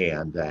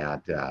 And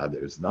that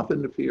there's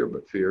nothing to fear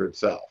but fear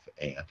itself.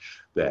 And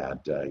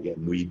that,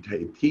 again, we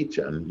teach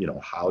on,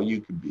 how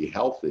you can be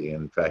healthy.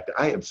 And in fact,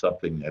 I have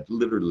something that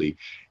literally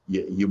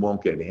you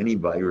won't get any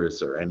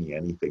virus or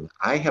anything.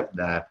 I have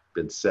not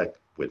been sick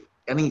with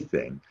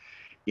anything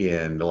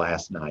in the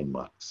last 9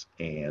 months.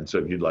 And so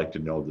if you'd like to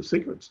know the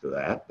secrets to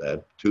that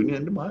tune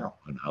in tomorrow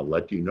and I'll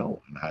let you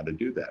know on how to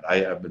do that. I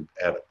haven't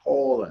had a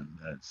cold and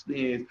a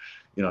sneeze,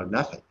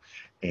 nothing.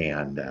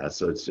 And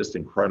so it's just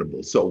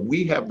incredible. So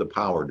we have the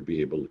power to be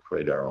able to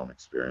create our own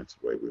experience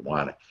the way we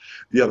want it.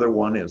 The other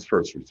one is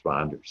first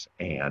responders.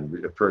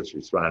 And first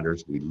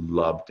responders, we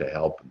love to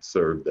help and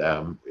serve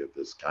them with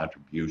this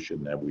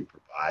contribution that we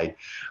provide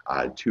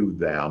to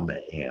them.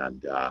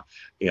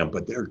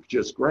 But they're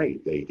just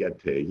great. They get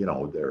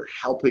to, they're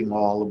helping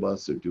all of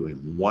us. They're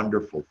doing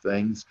wonderful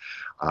things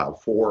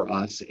for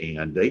us,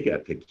 and they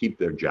get to keep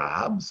their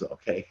jobs.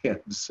 Okay.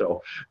 And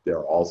so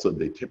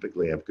they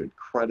typically have good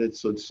credit.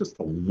 So it's just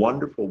a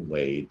wonderful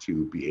way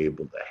to be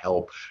able to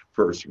help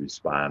first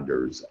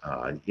responders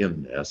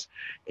in this,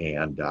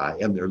 and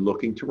they're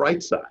looking to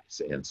right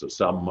size. And so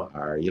some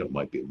are,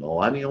 might be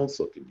millennials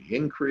looking to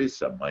increase,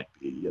 some might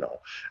be,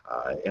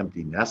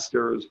 empty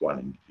nesters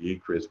wanting to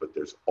decrease, but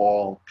there's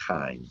all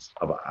kinds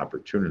of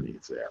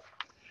opportunities there.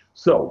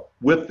 So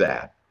with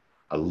that,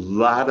 a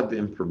lot of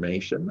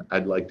information.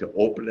 I'd like to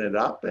open it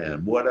up.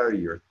 And what are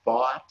your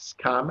thoughts,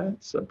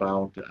 comments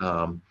about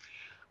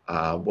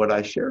what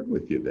I shared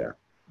with you there?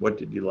 What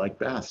did you like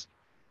best?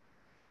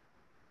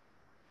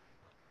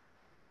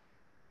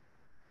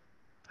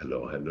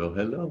 Hello, hello,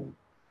 hello.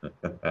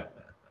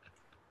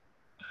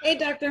 Hey,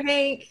 Dr.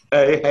 Hank.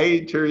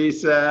 Hey,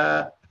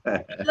 Teresa.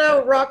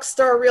 Hello,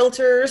 Rockstar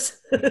Realtors.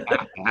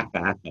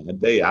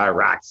 They are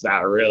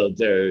rockstar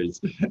realtors.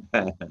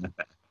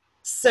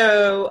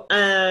 So,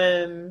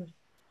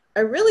 I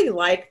really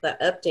like the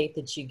update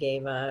that you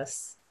gave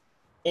us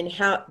and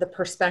how the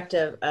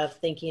perspective of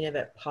thinking of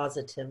it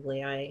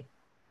positively. I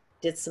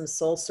did some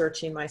soul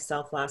searching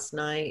myself last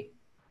night,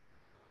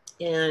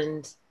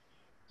 and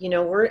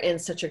we're in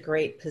such a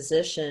great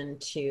position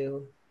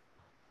to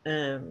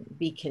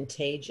be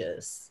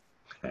contagious.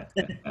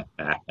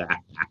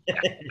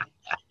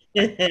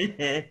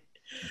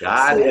 God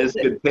So is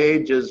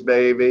contagious,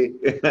 baby.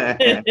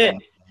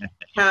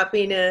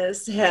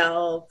 happiness,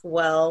 health,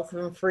 wealth,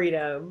 and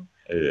freedom.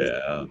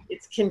 Yeah,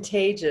 It's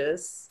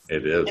contagious.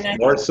 it is And I,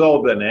 more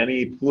so than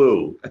any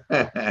flu.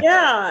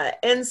 yeah.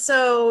 And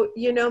so,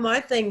 my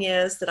thing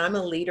is that I'm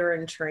a leader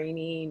in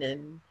training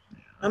and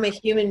I'm a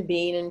human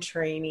being in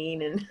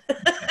training and,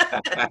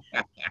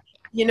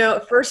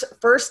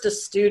 first a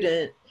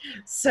student.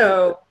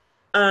 So,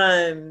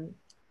 um,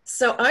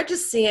 so I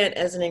just see it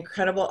as an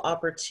incredible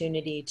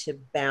opportunity to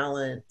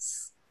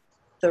balance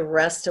the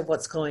rest of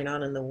what's going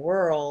on in the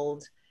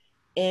world.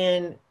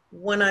 And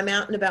when I'm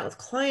out and about with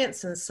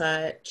clients and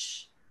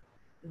such,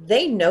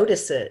 they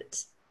notice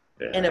it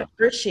and Yeah.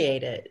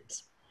 appreciate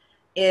it.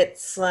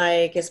 It's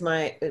like,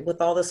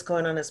 with all this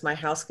going on, is my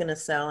house going to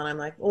sell? And I'm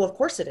like, well, of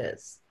course it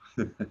is.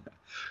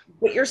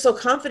 But you're so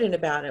confident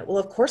about it. Well,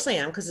 of course I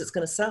am, because it's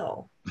going to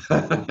sell.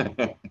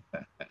 And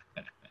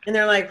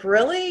they're like,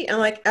 really? I'm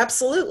like,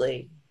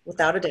 absolutely,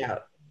 without a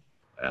doubt.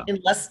 Yeah.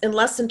 In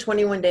less than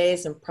 21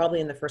 days, and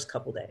probably in the first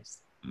couple days.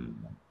 Mm.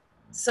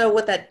 So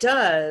what that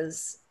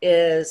does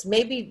is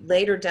maybe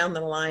later down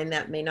the line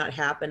that may not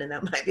happen, and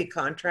that might be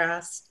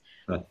contrast.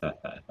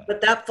 But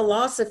that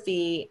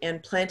philosophy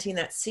and planting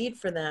that seed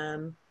for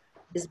them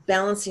is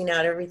balancing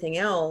out everything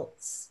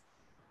else.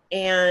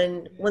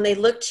 And when they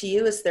look to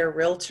you as their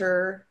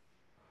realtor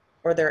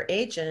or their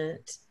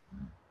agent,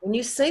 when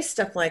you say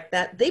stuff like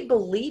that, they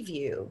believe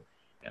you.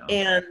 Yeah.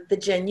 And the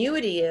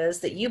genuity is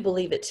that you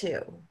believe it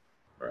too.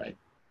 Right.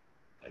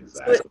 So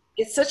Exactly.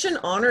 it's such an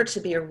honor to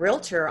be a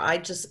realtor. I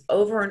just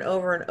over and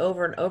over and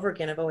over and over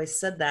again, I've always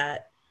said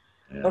that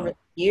over Yeah.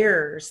 the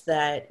years,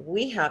 that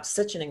we have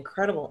such an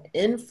incredible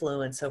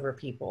influence over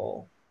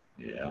people.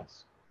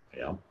 Yes.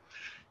 Yeah.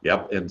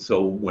 Yep. And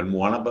so when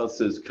one of us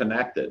is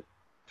connected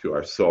to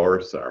our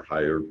source, our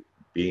higher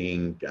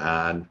being,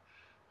 God,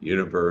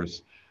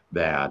 universe,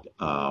 that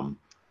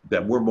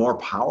we're more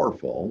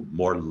powerful,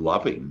 more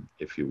loving,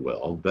 if you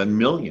will, than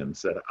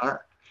millions that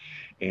aren't.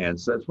 And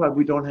so that's why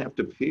we don't have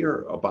to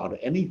fear about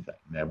anything,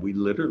 that we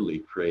literally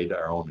create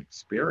our own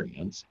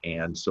experience.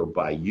 And so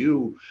by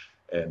you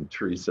and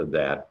Teresa,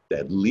 that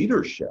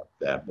leadership,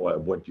 that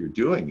what you're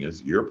doing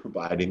is you're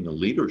providing the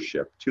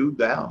leadership to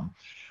them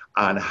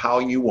on how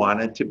you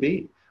want it to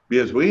be.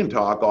 Because we can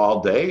talk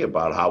all day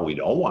about how we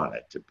don't want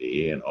it to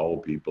be, and oh,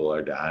 people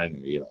are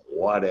dying,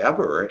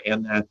 whatever.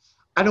 And then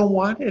I don't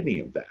want any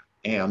of that.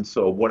 And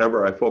so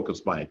whatever I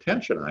focus my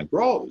attention on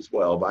grows.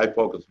 Well, if I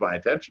focus my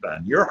attention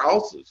on your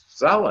house is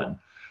selling,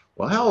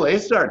 well, hell, they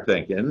start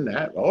thinking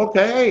that,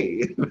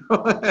 okay.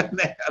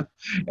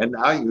 And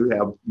now you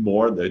have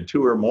more than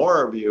two or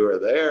more of you are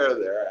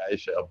there I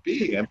shall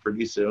be. And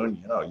pretty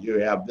soon, you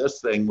have this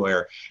thing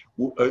where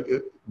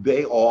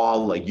they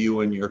all, like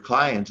you and your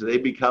clients, they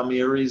become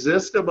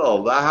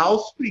irresistible. The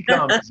house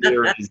becomes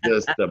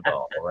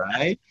irresistible,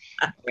 right?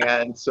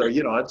 And so,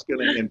 it's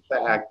going to, in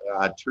fact,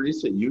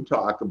 Teresa, you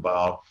talk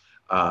about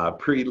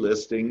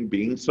pre-listing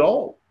being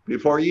sold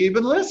before you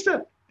even list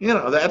it.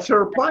 That's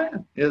her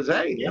plan is,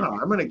 hey,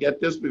 I'm going to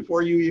get this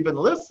before you even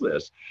list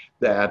this,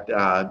 that,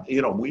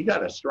 we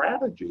got a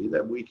strategy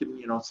that we can,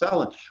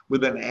 sell it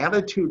with an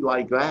attitude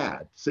like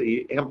that.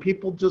 See, and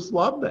people just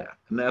love that.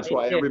 And that's They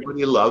why do.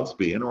 everybody loves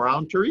being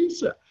around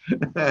Teresa.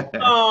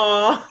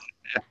 Oh,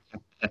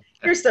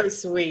 you're so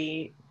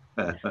sweet.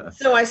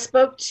 So I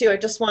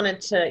just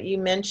wanted to, you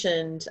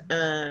mentioned,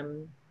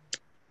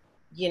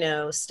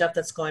 stuff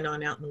that's going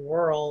on out in the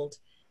world.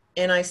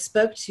 And I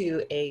spoke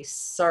to a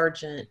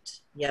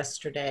sergeant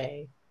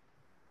yesterday.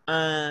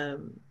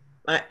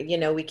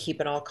 We keep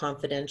it all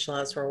confidential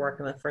as we're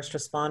working with first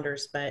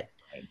responders, but,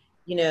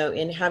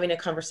 in having a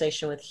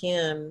conversation with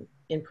him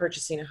in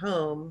purchasing a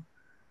home,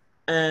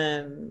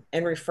 and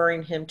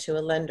referring him to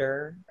a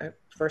lender, a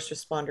first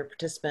responder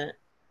participant,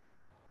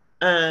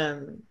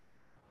 um,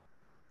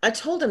 I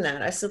told him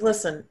that. I said,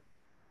 listen,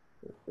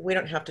 we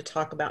don't have to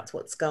talk about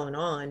what's going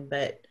on,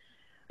 but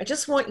I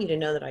just want you to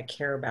know that I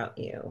care about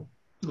you.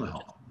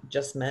 No,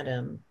 Just met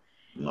him.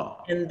 no.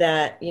 And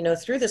that,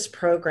 through this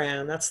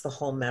program, that's the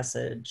whole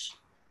message.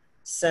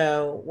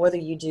 So whether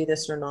you do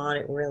this or not,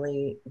 it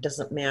really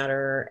doesn't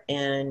matter.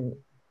 And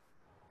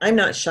I'm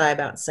not shy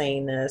about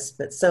saying this,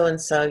 but so and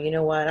so, you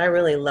know what? I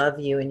really love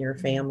you and your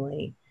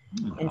family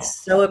and No.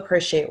 so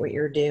appreciate what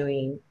you're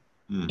doing.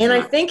 And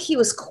I Mhm. think he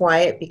was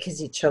quiet because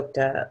he choked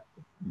up.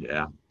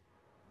 Yeah,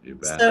 you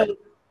bet.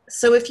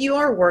 So if you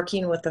are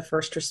working with a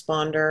first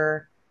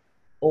responder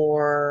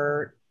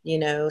or,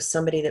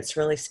 somebody that's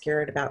really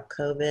scared about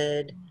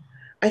COVID,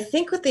 I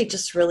think what they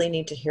just really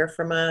need to hear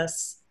from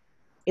us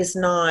is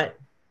not,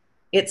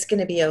 it's going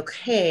to be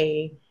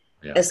okay,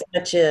 Yeah. as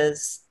much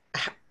as,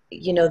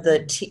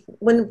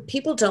 when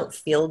people don't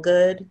feel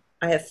good,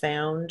 I have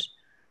found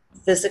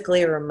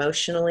physically or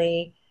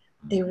emotionally,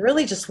 they Mhm.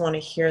 really just want to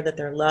hear that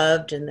they're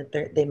loved and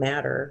that they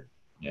matter.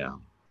 Yeah.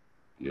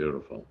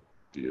 Beautiful.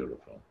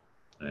 Beautiful.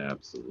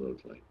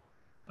 Absolutely.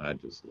 I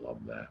just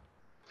love that.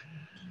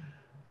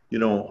 You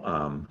know,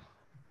 um,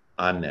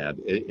 on that,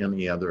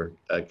 any other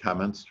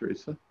comments,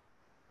 Teresa?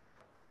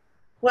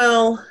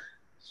 Well,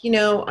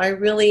 I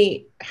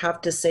really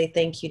have to say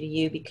thank you to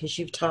you because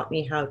you've taught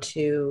me how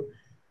to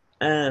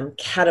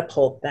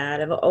catapult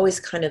that. I've always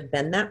kind of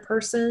been that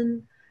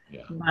person,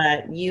 Yeah.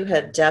 but you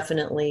have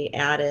definitely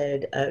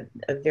added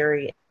a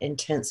very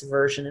intense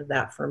version of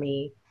that for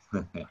me.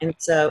 And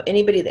so,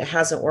 anybody that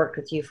hasn't worked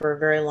with you for a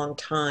very long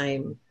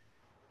time,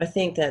 I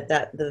think that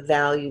the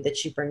value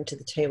that you bring to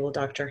the table,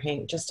 Dr.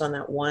 Hank, just on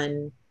that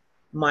one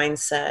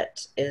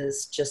mindset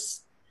is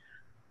just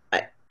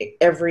I,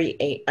 every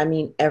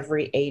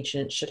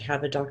agent should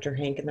have a Dr.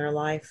 Hank in their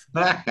life.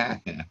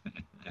 I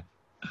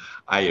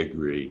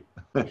agree.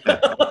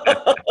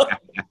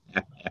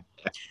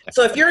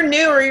 So if you're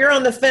new or you're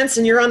on the fence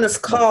and you're on this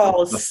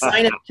call,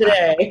 sign up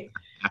today.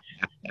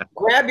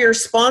 Grab your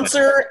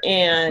sponsor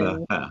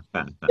and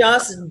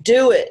just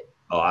do it.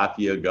 Off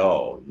you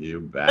go.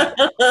 You bet.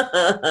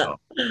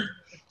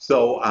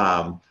 So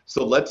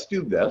let's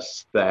do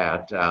this.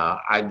 That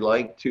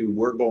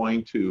we're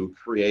going to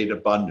create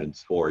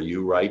abundance for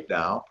you right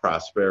now,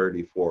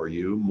 prosperity for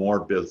you, more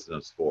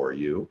business for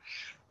you.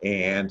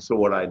 And so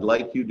what I'd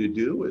like you to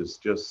do is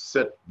just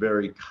sit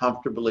very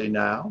comfortably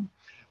now,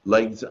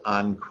 legs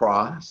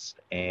uncrossed,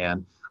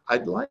 and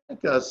I'd like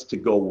us to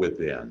go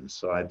within.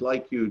 So I'd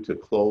like you to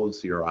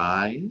close your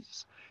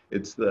eyes.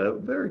 It's the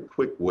very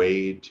quick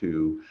way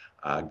to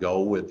go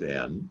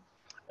within.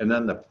 And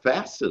then the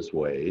fastest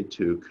way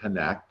to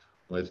connect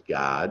with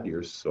God,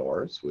 your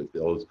source, with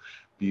those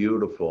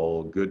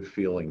beautiful, good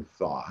feeling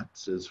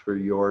thoughts is for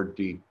your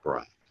deep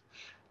breath.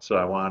 So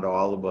I want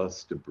all of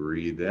us to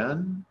breathe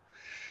in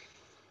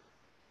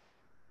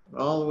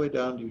all the way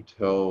down to your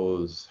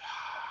toes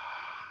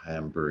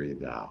and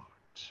breathe out.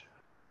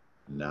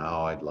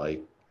 Now I'd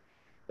like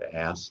to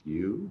ask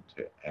you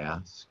to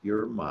ask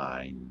your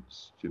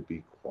minds to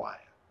be quiet.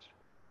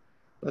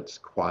 Let's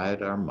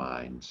quiet our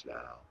minds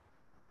now.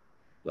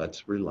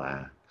 Let's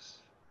relax.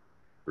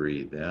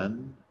 Breathe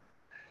in.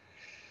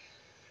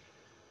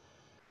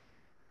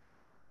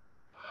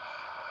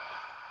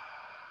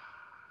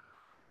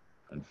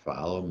 And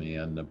follow me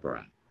in the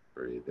breath.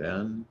 Breathe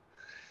in.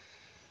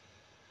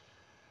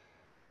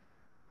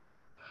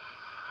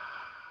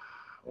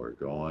 We're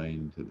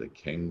going to the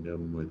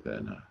kingdom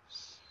within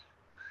us.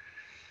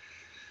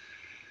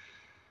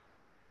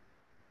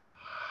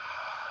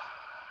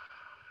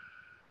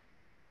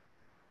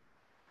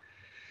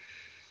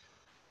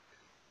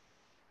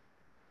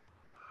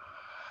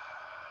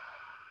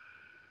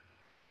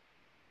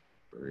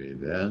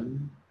 Breathe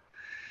in.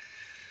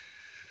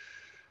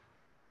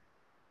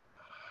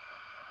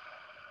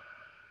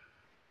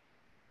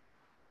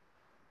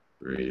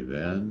 Breathe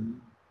in.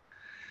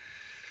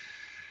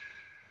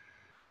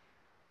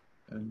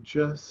 And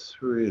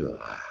just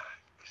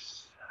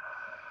relax.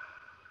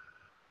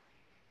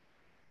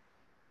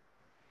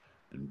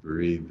 And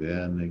breathe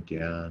in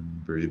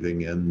again,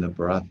 breathing in the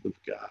breath of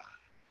God.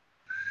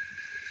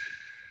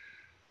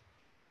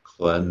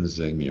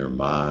 Cleansing your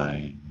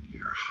mind,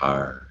 your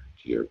heart,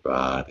 your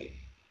body.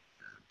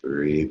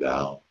 Breathe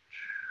out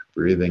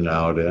breathing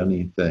out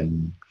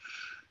anything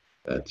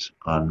that's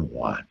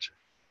unwanted.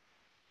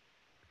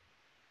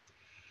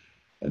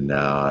 And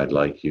now I'd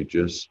like you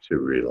just to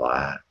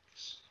relax.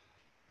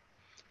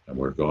 And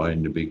we're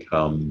going to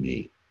become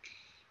meek.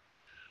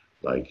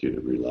 I'd like you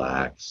to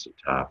relax the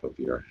top of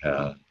your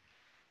head.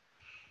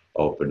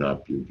 Open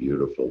up your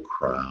beautiful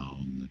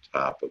crown, the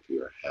top of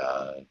your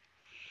head,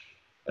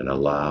 and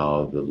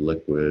allow the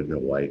liquid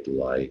white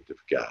light of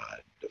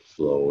God to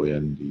flow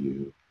into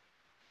you,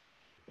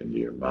 into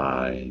your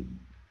mind,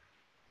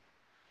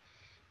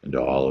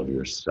 into all of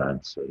your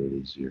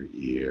senses, your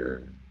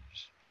ears,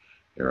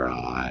 your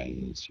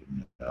eyes,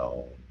 your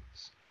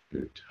nose,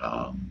 your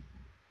tongue.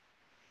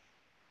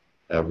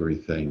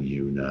 Everything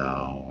you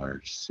now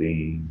are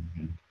seeing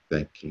and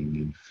thinking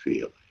and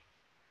feeling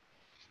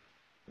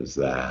is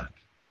that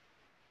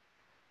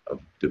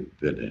of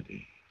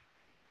divinity,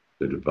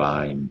 the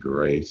divine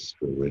grace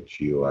for which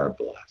you are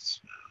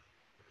blessed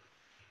now.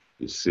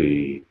 You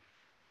see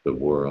the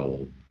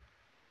world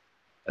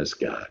as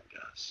God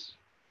does.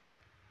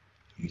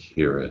 You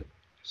hear it,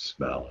 you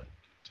smell it,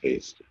 you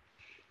taste it,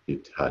 you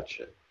touch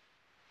it,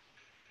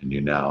 and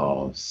you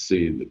now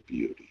see the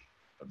beauty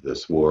of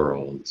this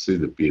world, see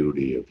the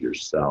beauty of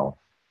yourself,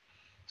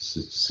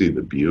 see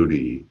the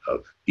beauty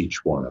of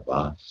each one of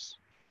us,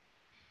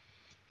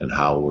 and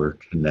how we're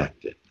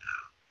connected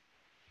now.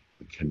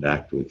 We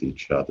connect with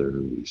each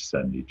other, we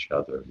send each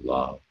other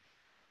love.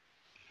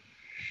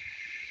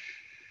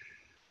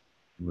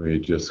 We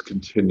just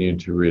continue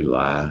to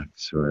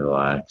relax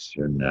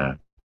your neck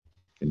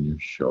and your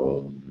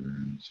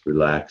shoulders,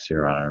 relax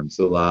your arms,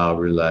 allow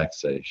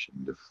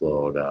relaxation to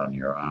flow down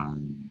your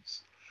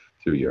arms,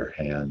 through your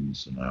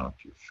hands and out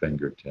your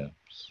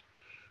fingertips.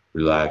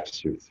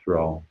 Relax your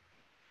throat,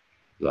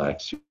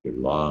 relax your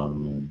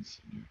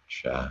lungs and your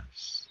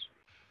chest.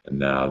 And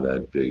now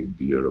that big,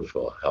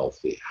 beautiful,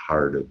 healthy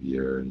heart of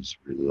yours,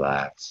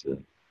 relax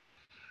it.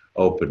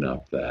 Open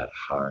up that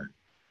heart.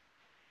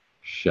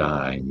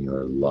 Shine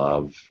your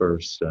love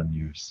first on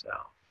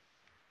yourself.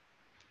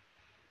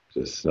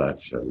 Just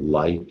such a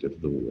light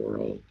of the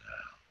world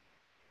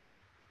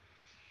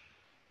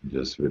now.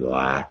 Just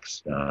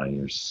relax down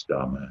your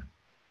stomach,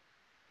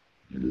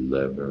 your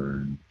liver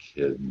and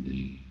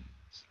kidneys,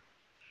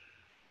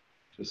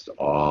 just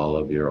all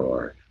of your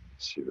organs.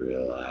 You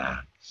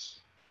relax.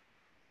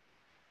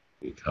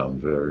 Become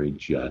very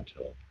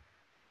gentle,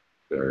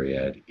 very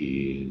at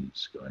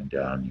ease, going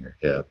down your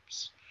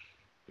hips,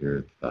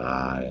 your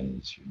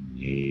thighs, your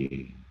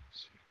knees,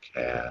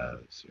 your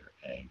calves, your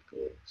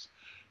ankles,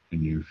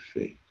 and your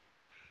feet.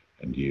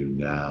 And you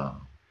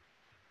now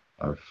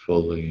are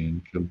fully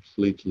and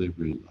completely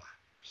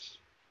relaxed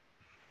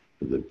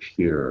to the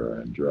pure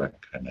and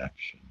direct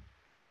connection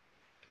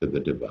to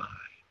the divine.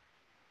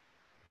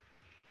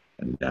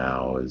 And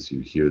now, as you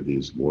hear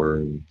these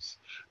words,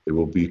 they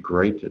will be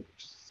great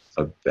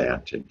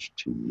advantage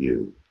to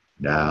you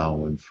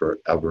now and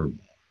forevermore.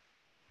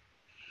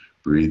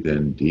 Breathe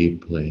in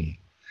deeply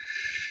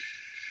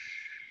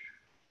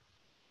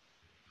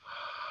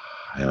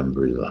and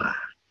relax.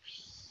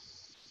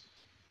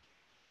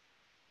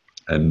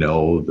 And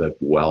know that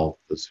wealth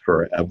is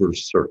forever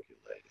circulating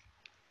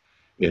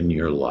in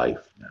your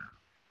life now.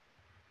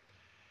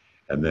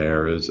 And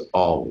there is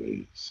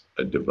always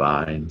a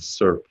divine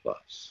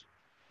surplus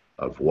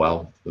of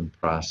wealth and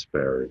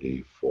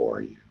prosperity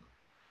for you,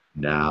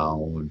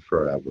 now and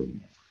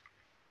forevermore.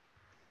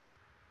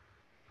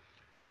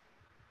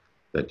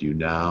 That you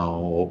now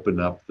open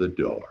up the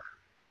door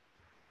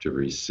to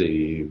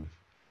receive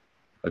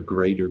a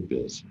greater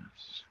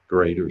business,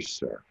 greater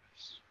service,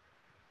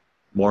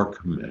 more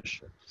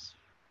commissions,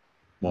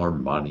 more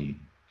money,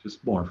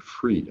 just more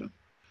freedom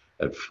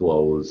that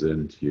flows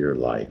into your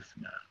life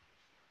now.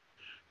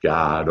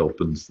 God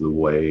opens the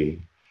way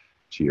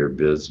to your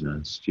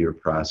business, to your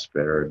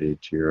prosperity,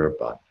 to your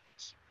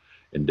abundance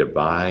in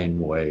divine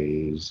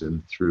ways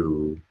and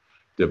through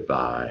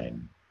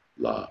divine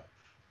love.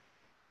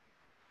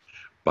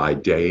 By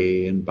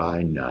day and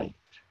by night,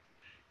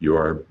 you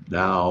are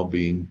now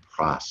being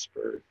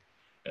prospered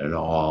in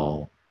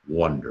all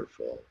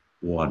wonderful,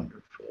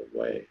 wonderful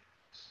ways.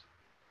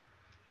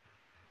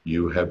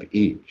 You have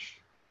each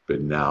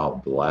been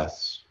now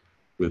blessed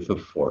with a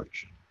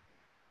fortune.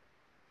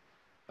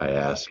 I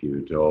ask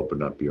you to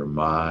open up your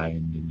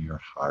mind and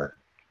your heart.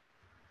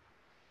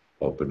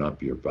 Open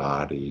up your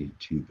body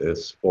to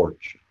this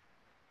fortune.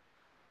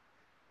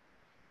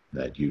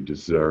 That you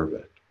deserve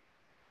it.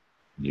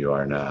 You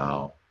are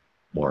now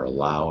more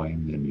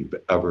allowing than you've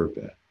ever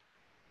been.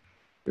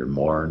 You're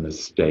more in a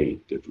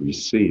state of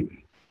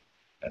receiving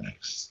and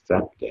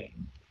accepting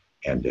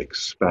and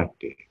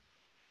expecting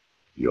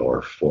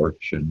your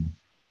fortune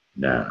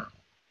now.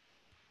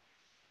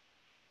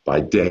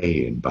 By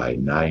day and by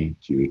night,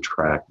 you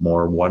attract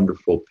more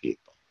wonderful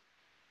people,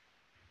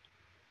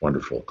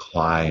 wonderful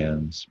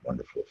clients,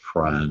 wonderful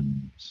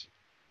friends,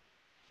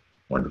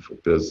 wonderful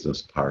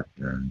business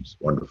partners,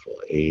 wonderful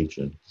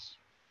agents.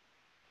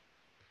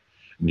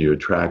 And you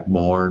attract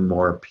more and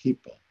more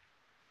people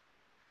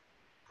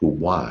who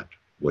want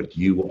what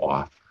you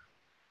offer.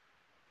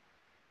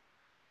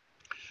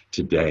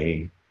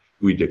 Today,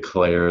 we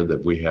declare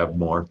that we have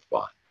more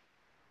fun,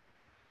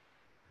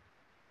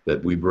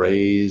 that we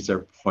raise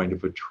our point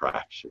of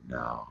attraction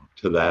now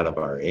to that of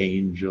our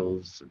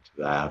angels and to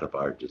that of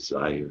our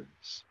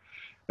desires.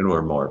 And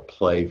we're more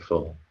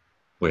playful,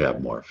 we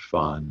have more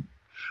fun,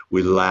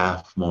 we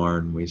laugh more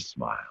and we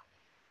smile.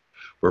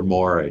 We're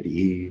more at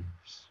ease,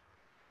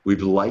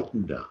 we've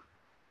lightened up,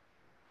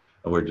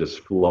 and we're just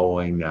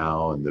flowing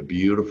now in the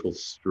beautiful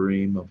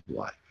stream of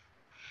life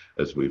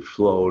as we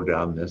flow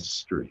down this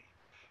stream,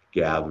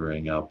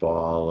 gathering up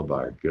all of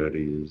our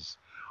goodies,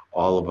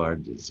 all of our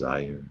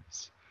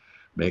desires,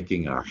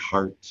 making our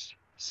hearts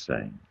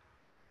sing.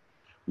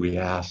 We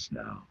ask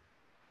now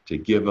to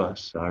give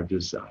us our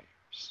desires,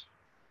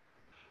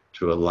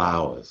 to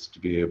allow us to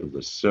be able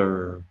to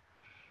serve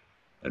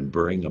and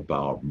bring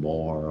about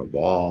more of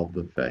all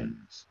the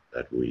things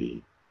that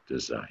we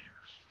desire.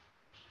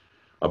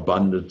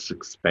 Abundance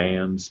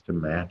expands to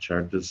match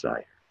our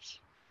desires.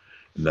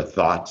 And the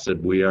thoughts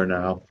that we are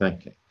now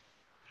thinking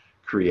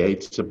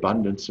creates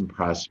abundance and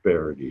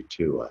prosperity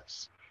to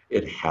us.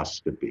 It has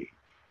to be.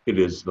 It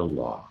is the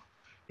law.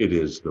 It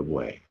is the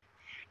way.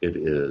 It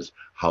is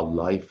how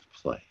life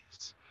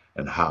plays,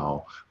 and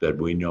how that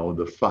we know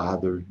the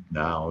Father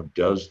now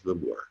does the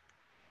work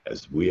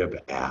as we have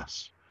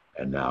asked,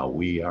 and now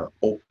we are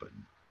open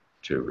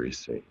to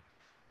receive.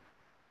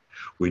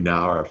 We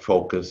now are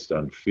focused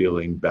on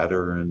feeling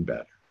better and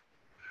better.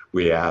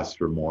 We ask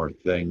for more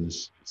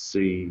things to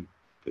see,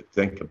 to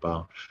think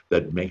about,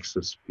 that makes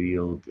us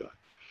feel good,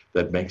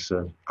 that makes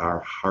our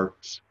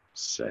hearts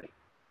sing.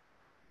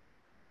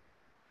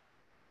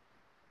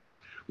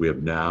 We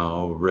have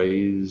now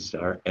raised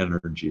our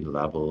energy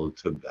level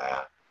to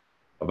that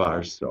of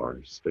our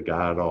source, to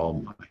God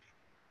Almighty.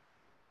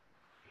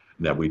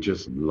 And that we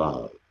just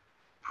love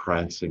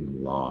prancing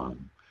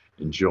along,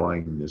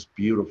 enjoying this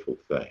beautiful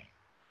thing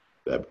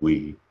that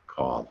we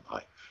call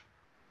life.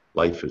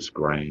 Life is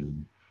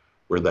grand.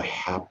 We're the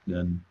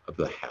happening of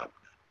the happening.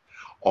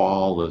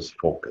 All is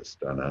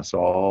focused on us.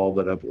 All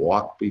that have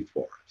walked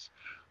before us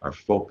are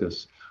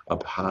focused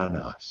upon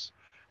us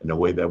in a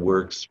way that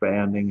we're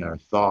expanding our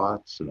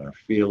thoughts and our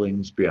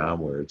feelings beyond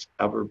where it's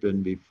ever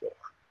been before.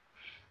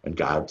 And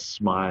God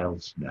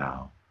smiles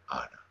now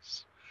on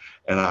us.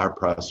 And our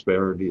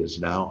prosperity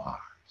is now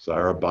ours.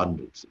 Our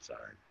abundance is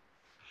ours.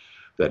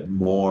 That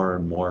more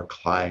and more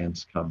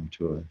clients come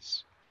to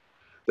us.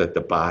 That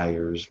the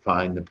buyers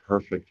find the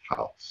perfect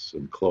house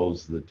and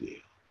close the deal.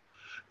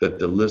 That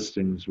the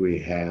listings we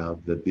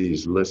have, that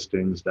these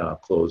listings now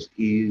close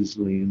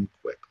easily and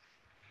quickly.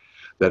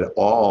 That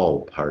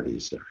all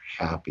parties are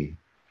happy.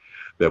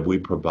 That we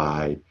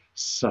provide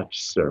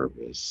such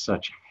service,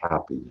 such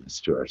happiness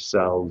to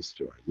ourselves,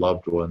 to our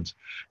loved ones,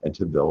 and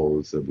to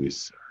those that we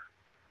serve.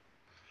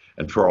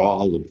 And for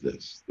all of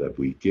this, that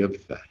we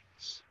give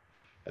thanks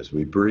as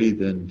we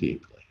breathe in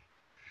deeply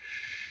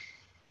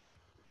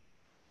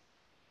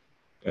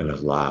and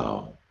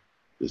allow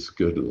this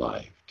good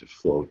life to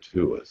flow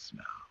to us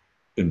now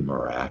in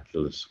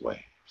miraculous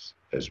ways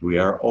as we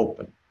are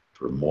open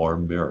for more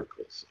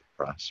miracles of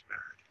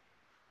prosperity.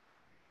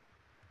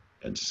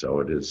 And so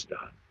it is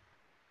done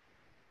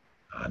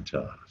unto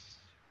us.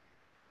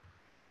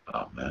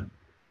 Amen.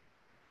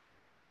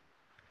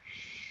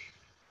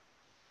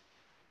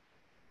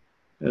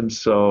 And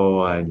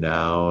so I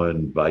now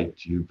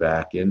invite you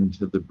back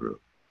into the room.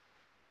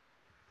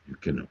 You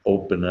can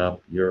open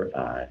up your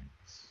eyes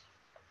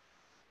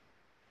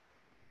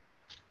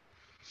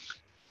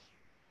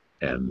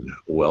and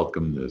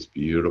welcome this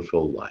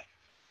beautiful life.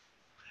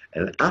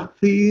 And I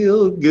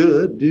feel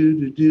good,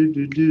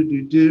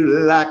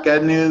 like I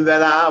knew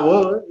that I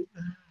would.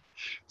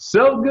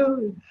 So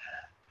good,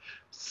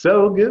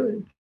 so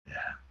good.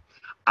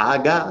 I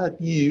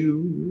got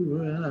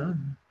you.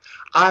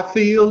 I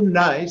feel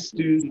nice,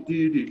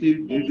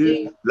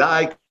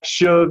 like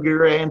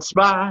sugar and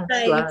spice,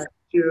 like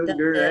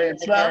sugar and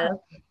spice.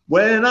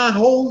 When I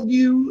hold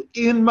you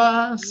in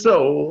my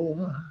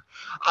soul,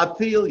 I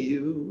feel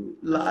you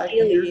like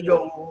your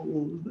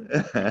gold.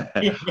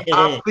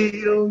 I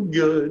feel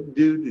good,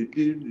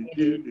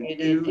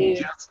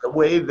 just the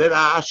way that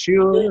I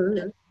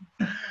should.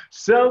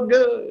 So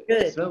good,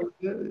 so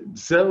good,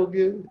 so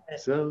good,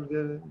 so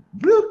good.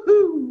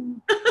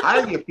 Woohoo!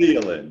 How you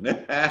feeling?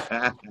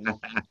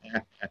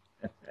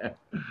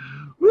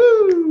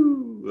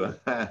 Woo!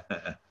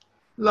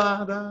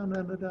 La, da,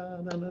 da, da, da,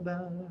 da, da.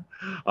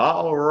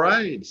 All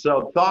right.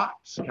 So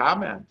thoughts,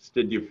 comments.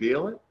 Did you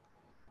feel it?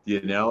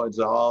 You know it's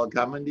all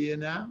coming to you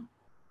now?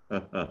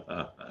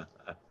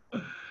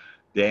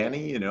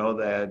 Danny, you know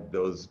that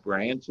those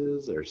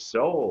branches are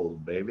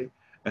sold, baby.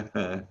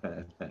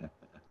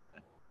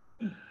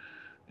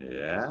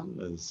 Yeah.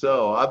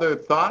 So other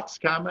thoughts,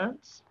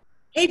 comments?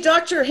 Hey,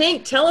 Dr.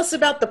 Hank, tell us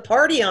about the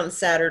party on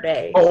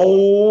Saturday.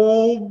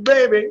 Oh,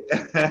 baby.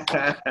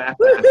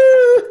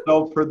 Woohoo!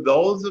 So for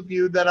those of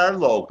you that are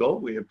local,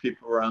 we have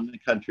people around the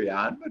country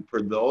on, but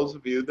for those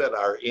of you that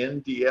are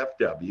in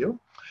DFW,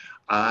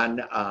 on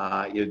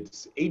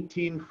it's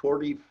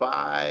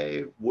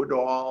 1845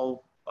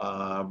 Woodall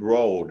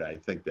Road. I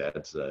think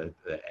that's the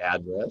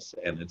address,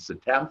 and it's the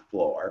 10th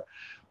floor.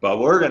 But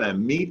we're going to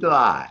meet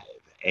live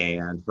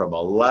and from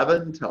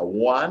 11 to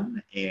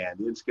 1, and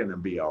it's going to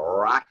be a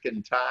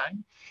rocking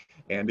time.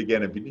 And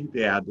again, if you need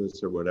the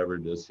address or whatever,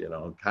 just,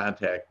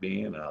 contact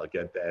me and I'll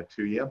get that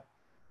to you.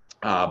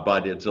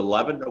 But it's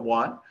 11 to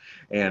 1,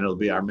 and it'll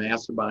be our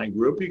mastermind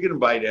group. You can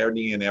invite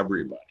any and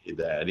everybody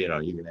that, you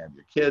can have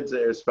your kids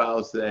there,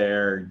 spouse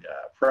there,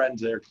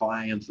 friends there,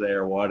 clients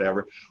there,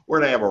 whatever. We're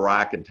going to have a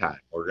rocking time.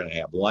 We're going to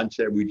have lunch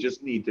there. We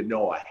just need to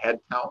know a head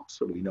count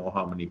so we know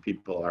how many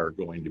people are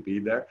going to be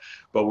there.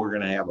 But we're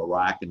going to have a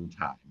rocking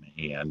time.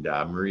 And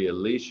Maria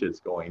Alicia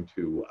is going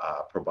to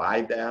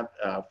provide that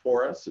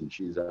for us. And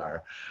she's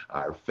our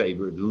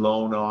favorite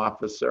loan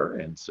officer.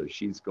 And so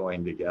she's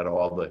going to get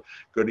all the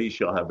goodies.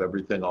 She'll have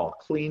everything all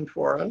clean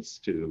for us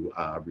to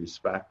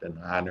respect and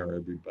honor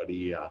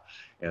everybody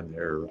and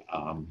their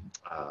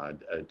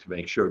to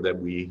make sure that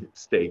we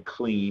stay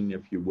clean,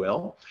 if you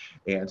will.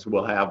 And so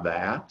we'll have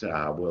that.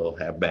 We'll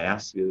have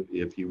masks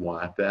if you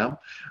want them,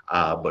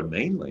 but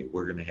mainly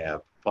we're going to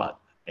have fun.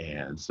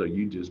 And so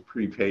you just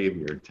prepave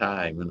your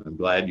time, and I'm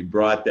glad you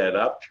brought that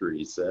up,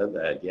 Teresa.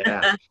 That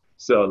yeah.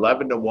 So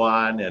 11 to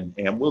 1,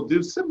 and we'll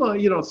do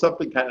similar,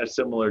 something kind of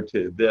similar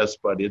to this,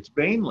 but it's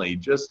mainly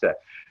just to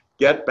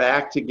get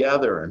back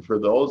together. And for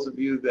those of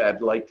you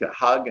that like to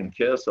hug and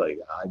kiss, like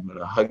I'm going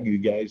to hug you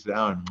guys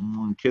now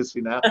and kiss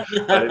you now.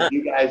 But if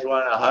you guys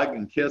want to hug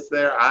and kiss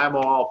there, I'm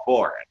all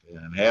for it,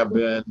 and have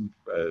been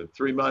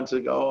 3 months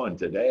ago and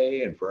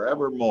today and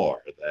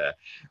forevermore.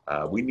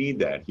 That we need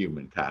that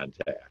human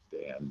contact.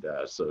 And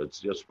so it's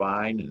just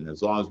fine. And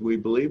as long as we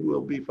believe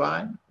we'll be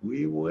fine,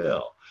 we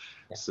will.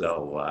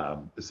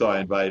 So, so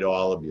I invite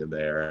all of you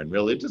there, and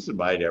really just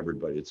invite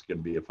everybody. It's going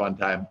to be a fun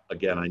time.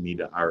 Again, I need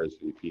to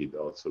RSVP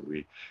though, so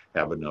we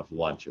have enough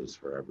lunches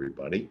for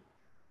everybody.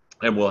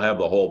 And we'll have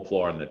the whole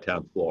floor on the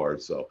 10th floor.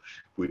 So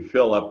if we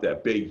fill up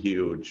that big,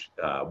 huge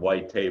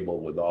white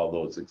table with all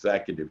those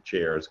executive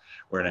chairs,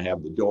 we're going to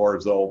have the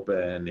doors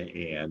open,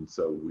 and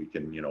so we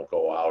can,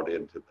 go out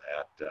into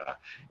that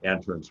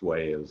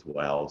entranceway as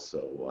well.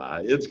 So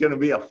it's going to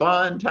be a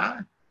fun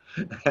time.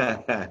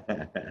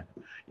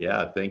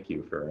 Yeah, thank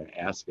you for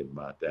asking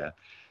about that.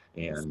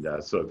 And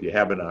so if you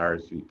haven't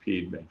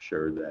RSVP'd, make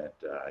sure that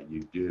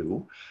you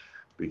do,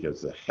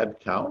 because the head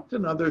count.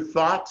 And other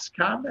thoughts,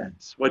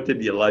 comments. What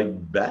did you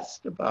like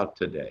best about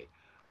today,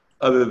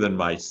 other than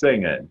my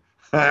singing?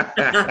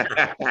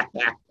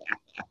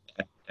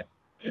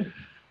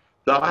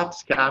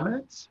 Thoughts,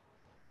 comments?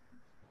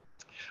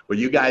 Well,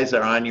 you guys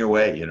are on your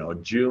way,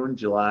 June,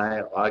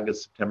 July,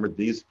 August, September,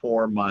 these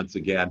 4 months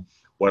again.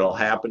 What'll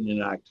happen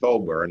in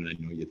October, and I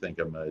know you think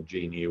I'm a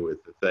genie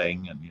with the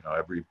thing, and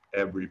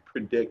every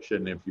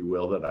prediction, if you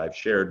will, that I've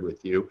shared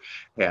with you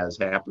has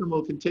happened and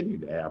will continue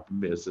to happen.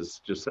 This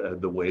is just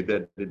the way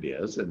that it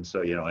is. And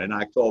so, in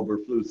October,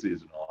 flu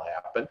season will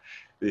happen.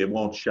 It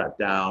won't shut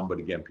down, but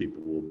again,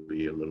 people will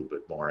be a little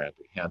bit more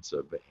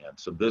apprehensive. And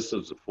so this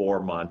is the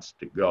 4 months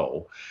to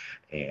go,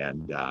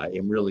 and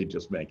really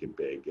just make it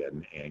big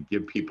and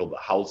give people the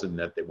housing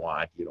that they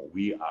want.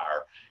 We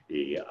are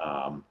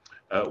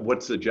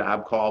what's the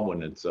job called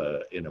when it's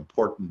an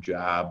important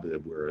job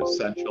that we're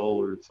essential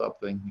or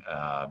something?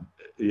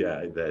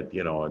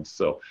 And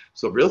so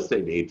real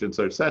estate agents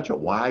are essential.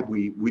 Why?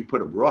 We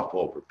put a roof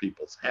over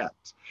people's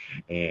heads.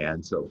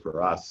 And so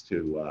for us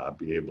to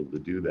be able to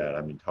do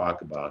that,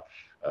 talk about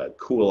a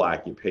cool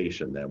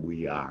occupation that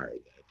we are.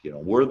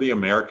 We're the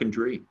American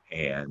dream,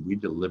 and we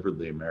deliver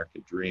the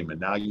American dream. And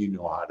now you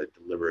know how to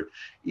deliver it,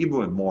 even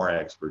with more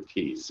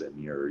expertise.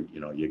 And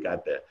you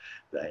got the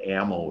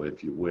ammo,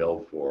 if you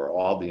will, for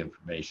all the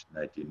information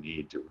that you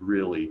need to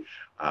really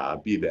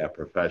be that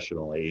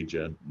professional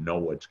agent, know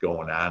what's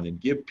going on,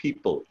 and give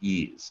people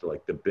ease.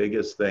 Like the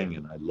biggest thing,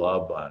 and I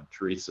love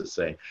Teresa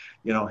saying,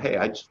 hey,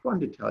 I just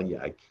wanted to tell you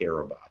I care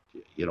about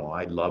you.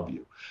 I love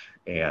you.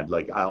 And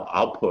like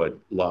I'll put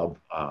love,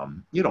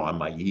 on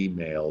my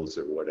emails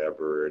or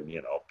whatever. And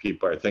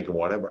people are thinking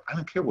whatever. I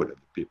don't care what other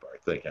people are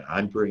thinking.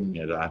 I'm bringing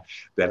it on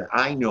that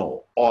I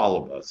know all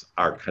of us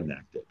are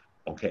connected.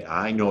 Okay,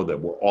 I know that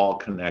we're all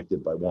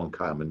connected by one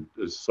common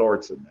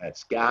source, and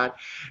that's God.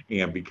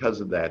 And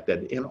because of that,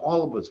 and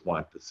all of us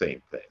want the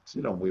same things.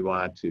 We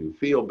want to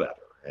feel better,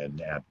 and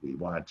that we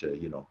want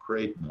to,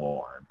 create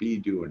more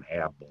and do and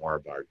have more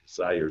of our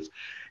desires.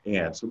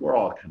 And so we're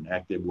all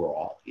connected. We're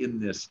all in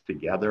this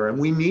together, and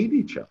we need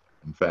each other.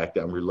 In fact,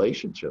 on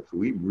relationships,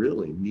 we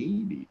really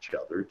need each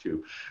other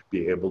to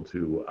be able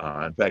to,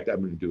 in fact,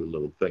 I'm going to do a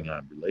little thing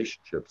on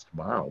relationships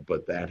tomorrow,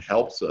 but that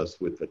helps us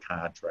with the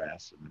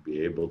contrast and to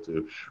be able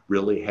to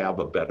really have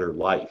a better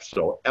life.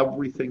 So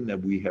everything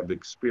that we have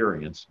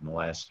experienced in the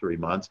last 3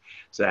 months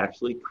is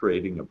actually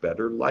creating a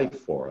better life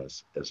for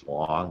us, as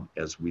long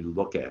as we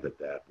look at it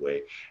that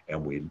way.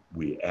 And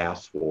we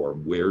ask for,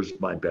 where's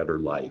my better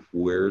life?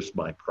 Where's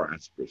my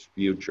prosperous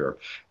future?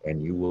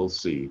 And you will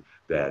see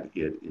that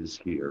it is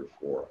here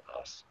for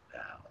us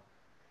now.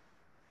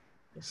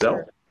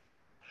 So,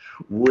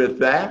 With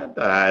that,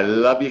 I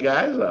love you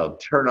guys. I'll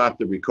turn off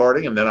the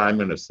recording and then I'm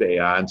going to stay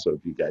on. So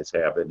if you guys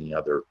have any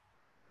other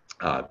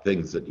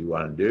things that you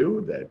want to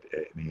do, that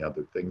any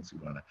other things you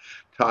want to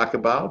talk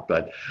about.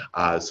 But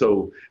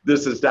so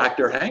this is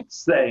Dr. Hanks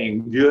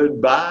saying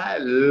goodbye.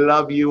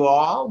 Love you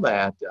all.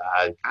 That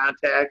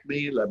contact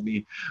me. Let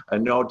me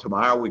know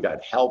tomorrow. We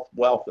got health,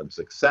 wealth, and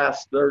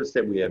success.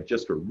 Thursday we have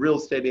just for real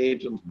estate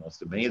agents.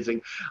 Most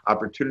amazing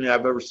opportunity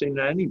I've ever seen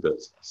in any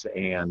business,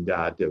 and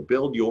to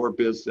build your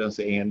business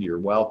and your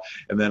wealth.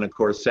 And then of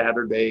course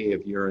Saturday,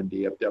 if you're in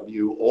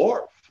DFW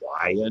or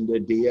fly into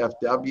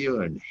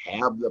DFW and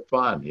have the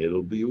fun.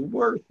 It'll be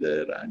worth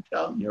it. I'm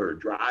telling you, or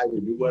drive or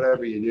do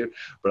whatever you do.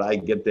 But I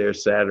get there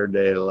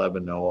Saturday at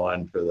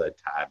 11:01 for the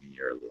time of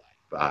your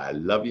life. I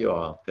love you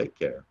all. Take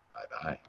care. Bye-bye.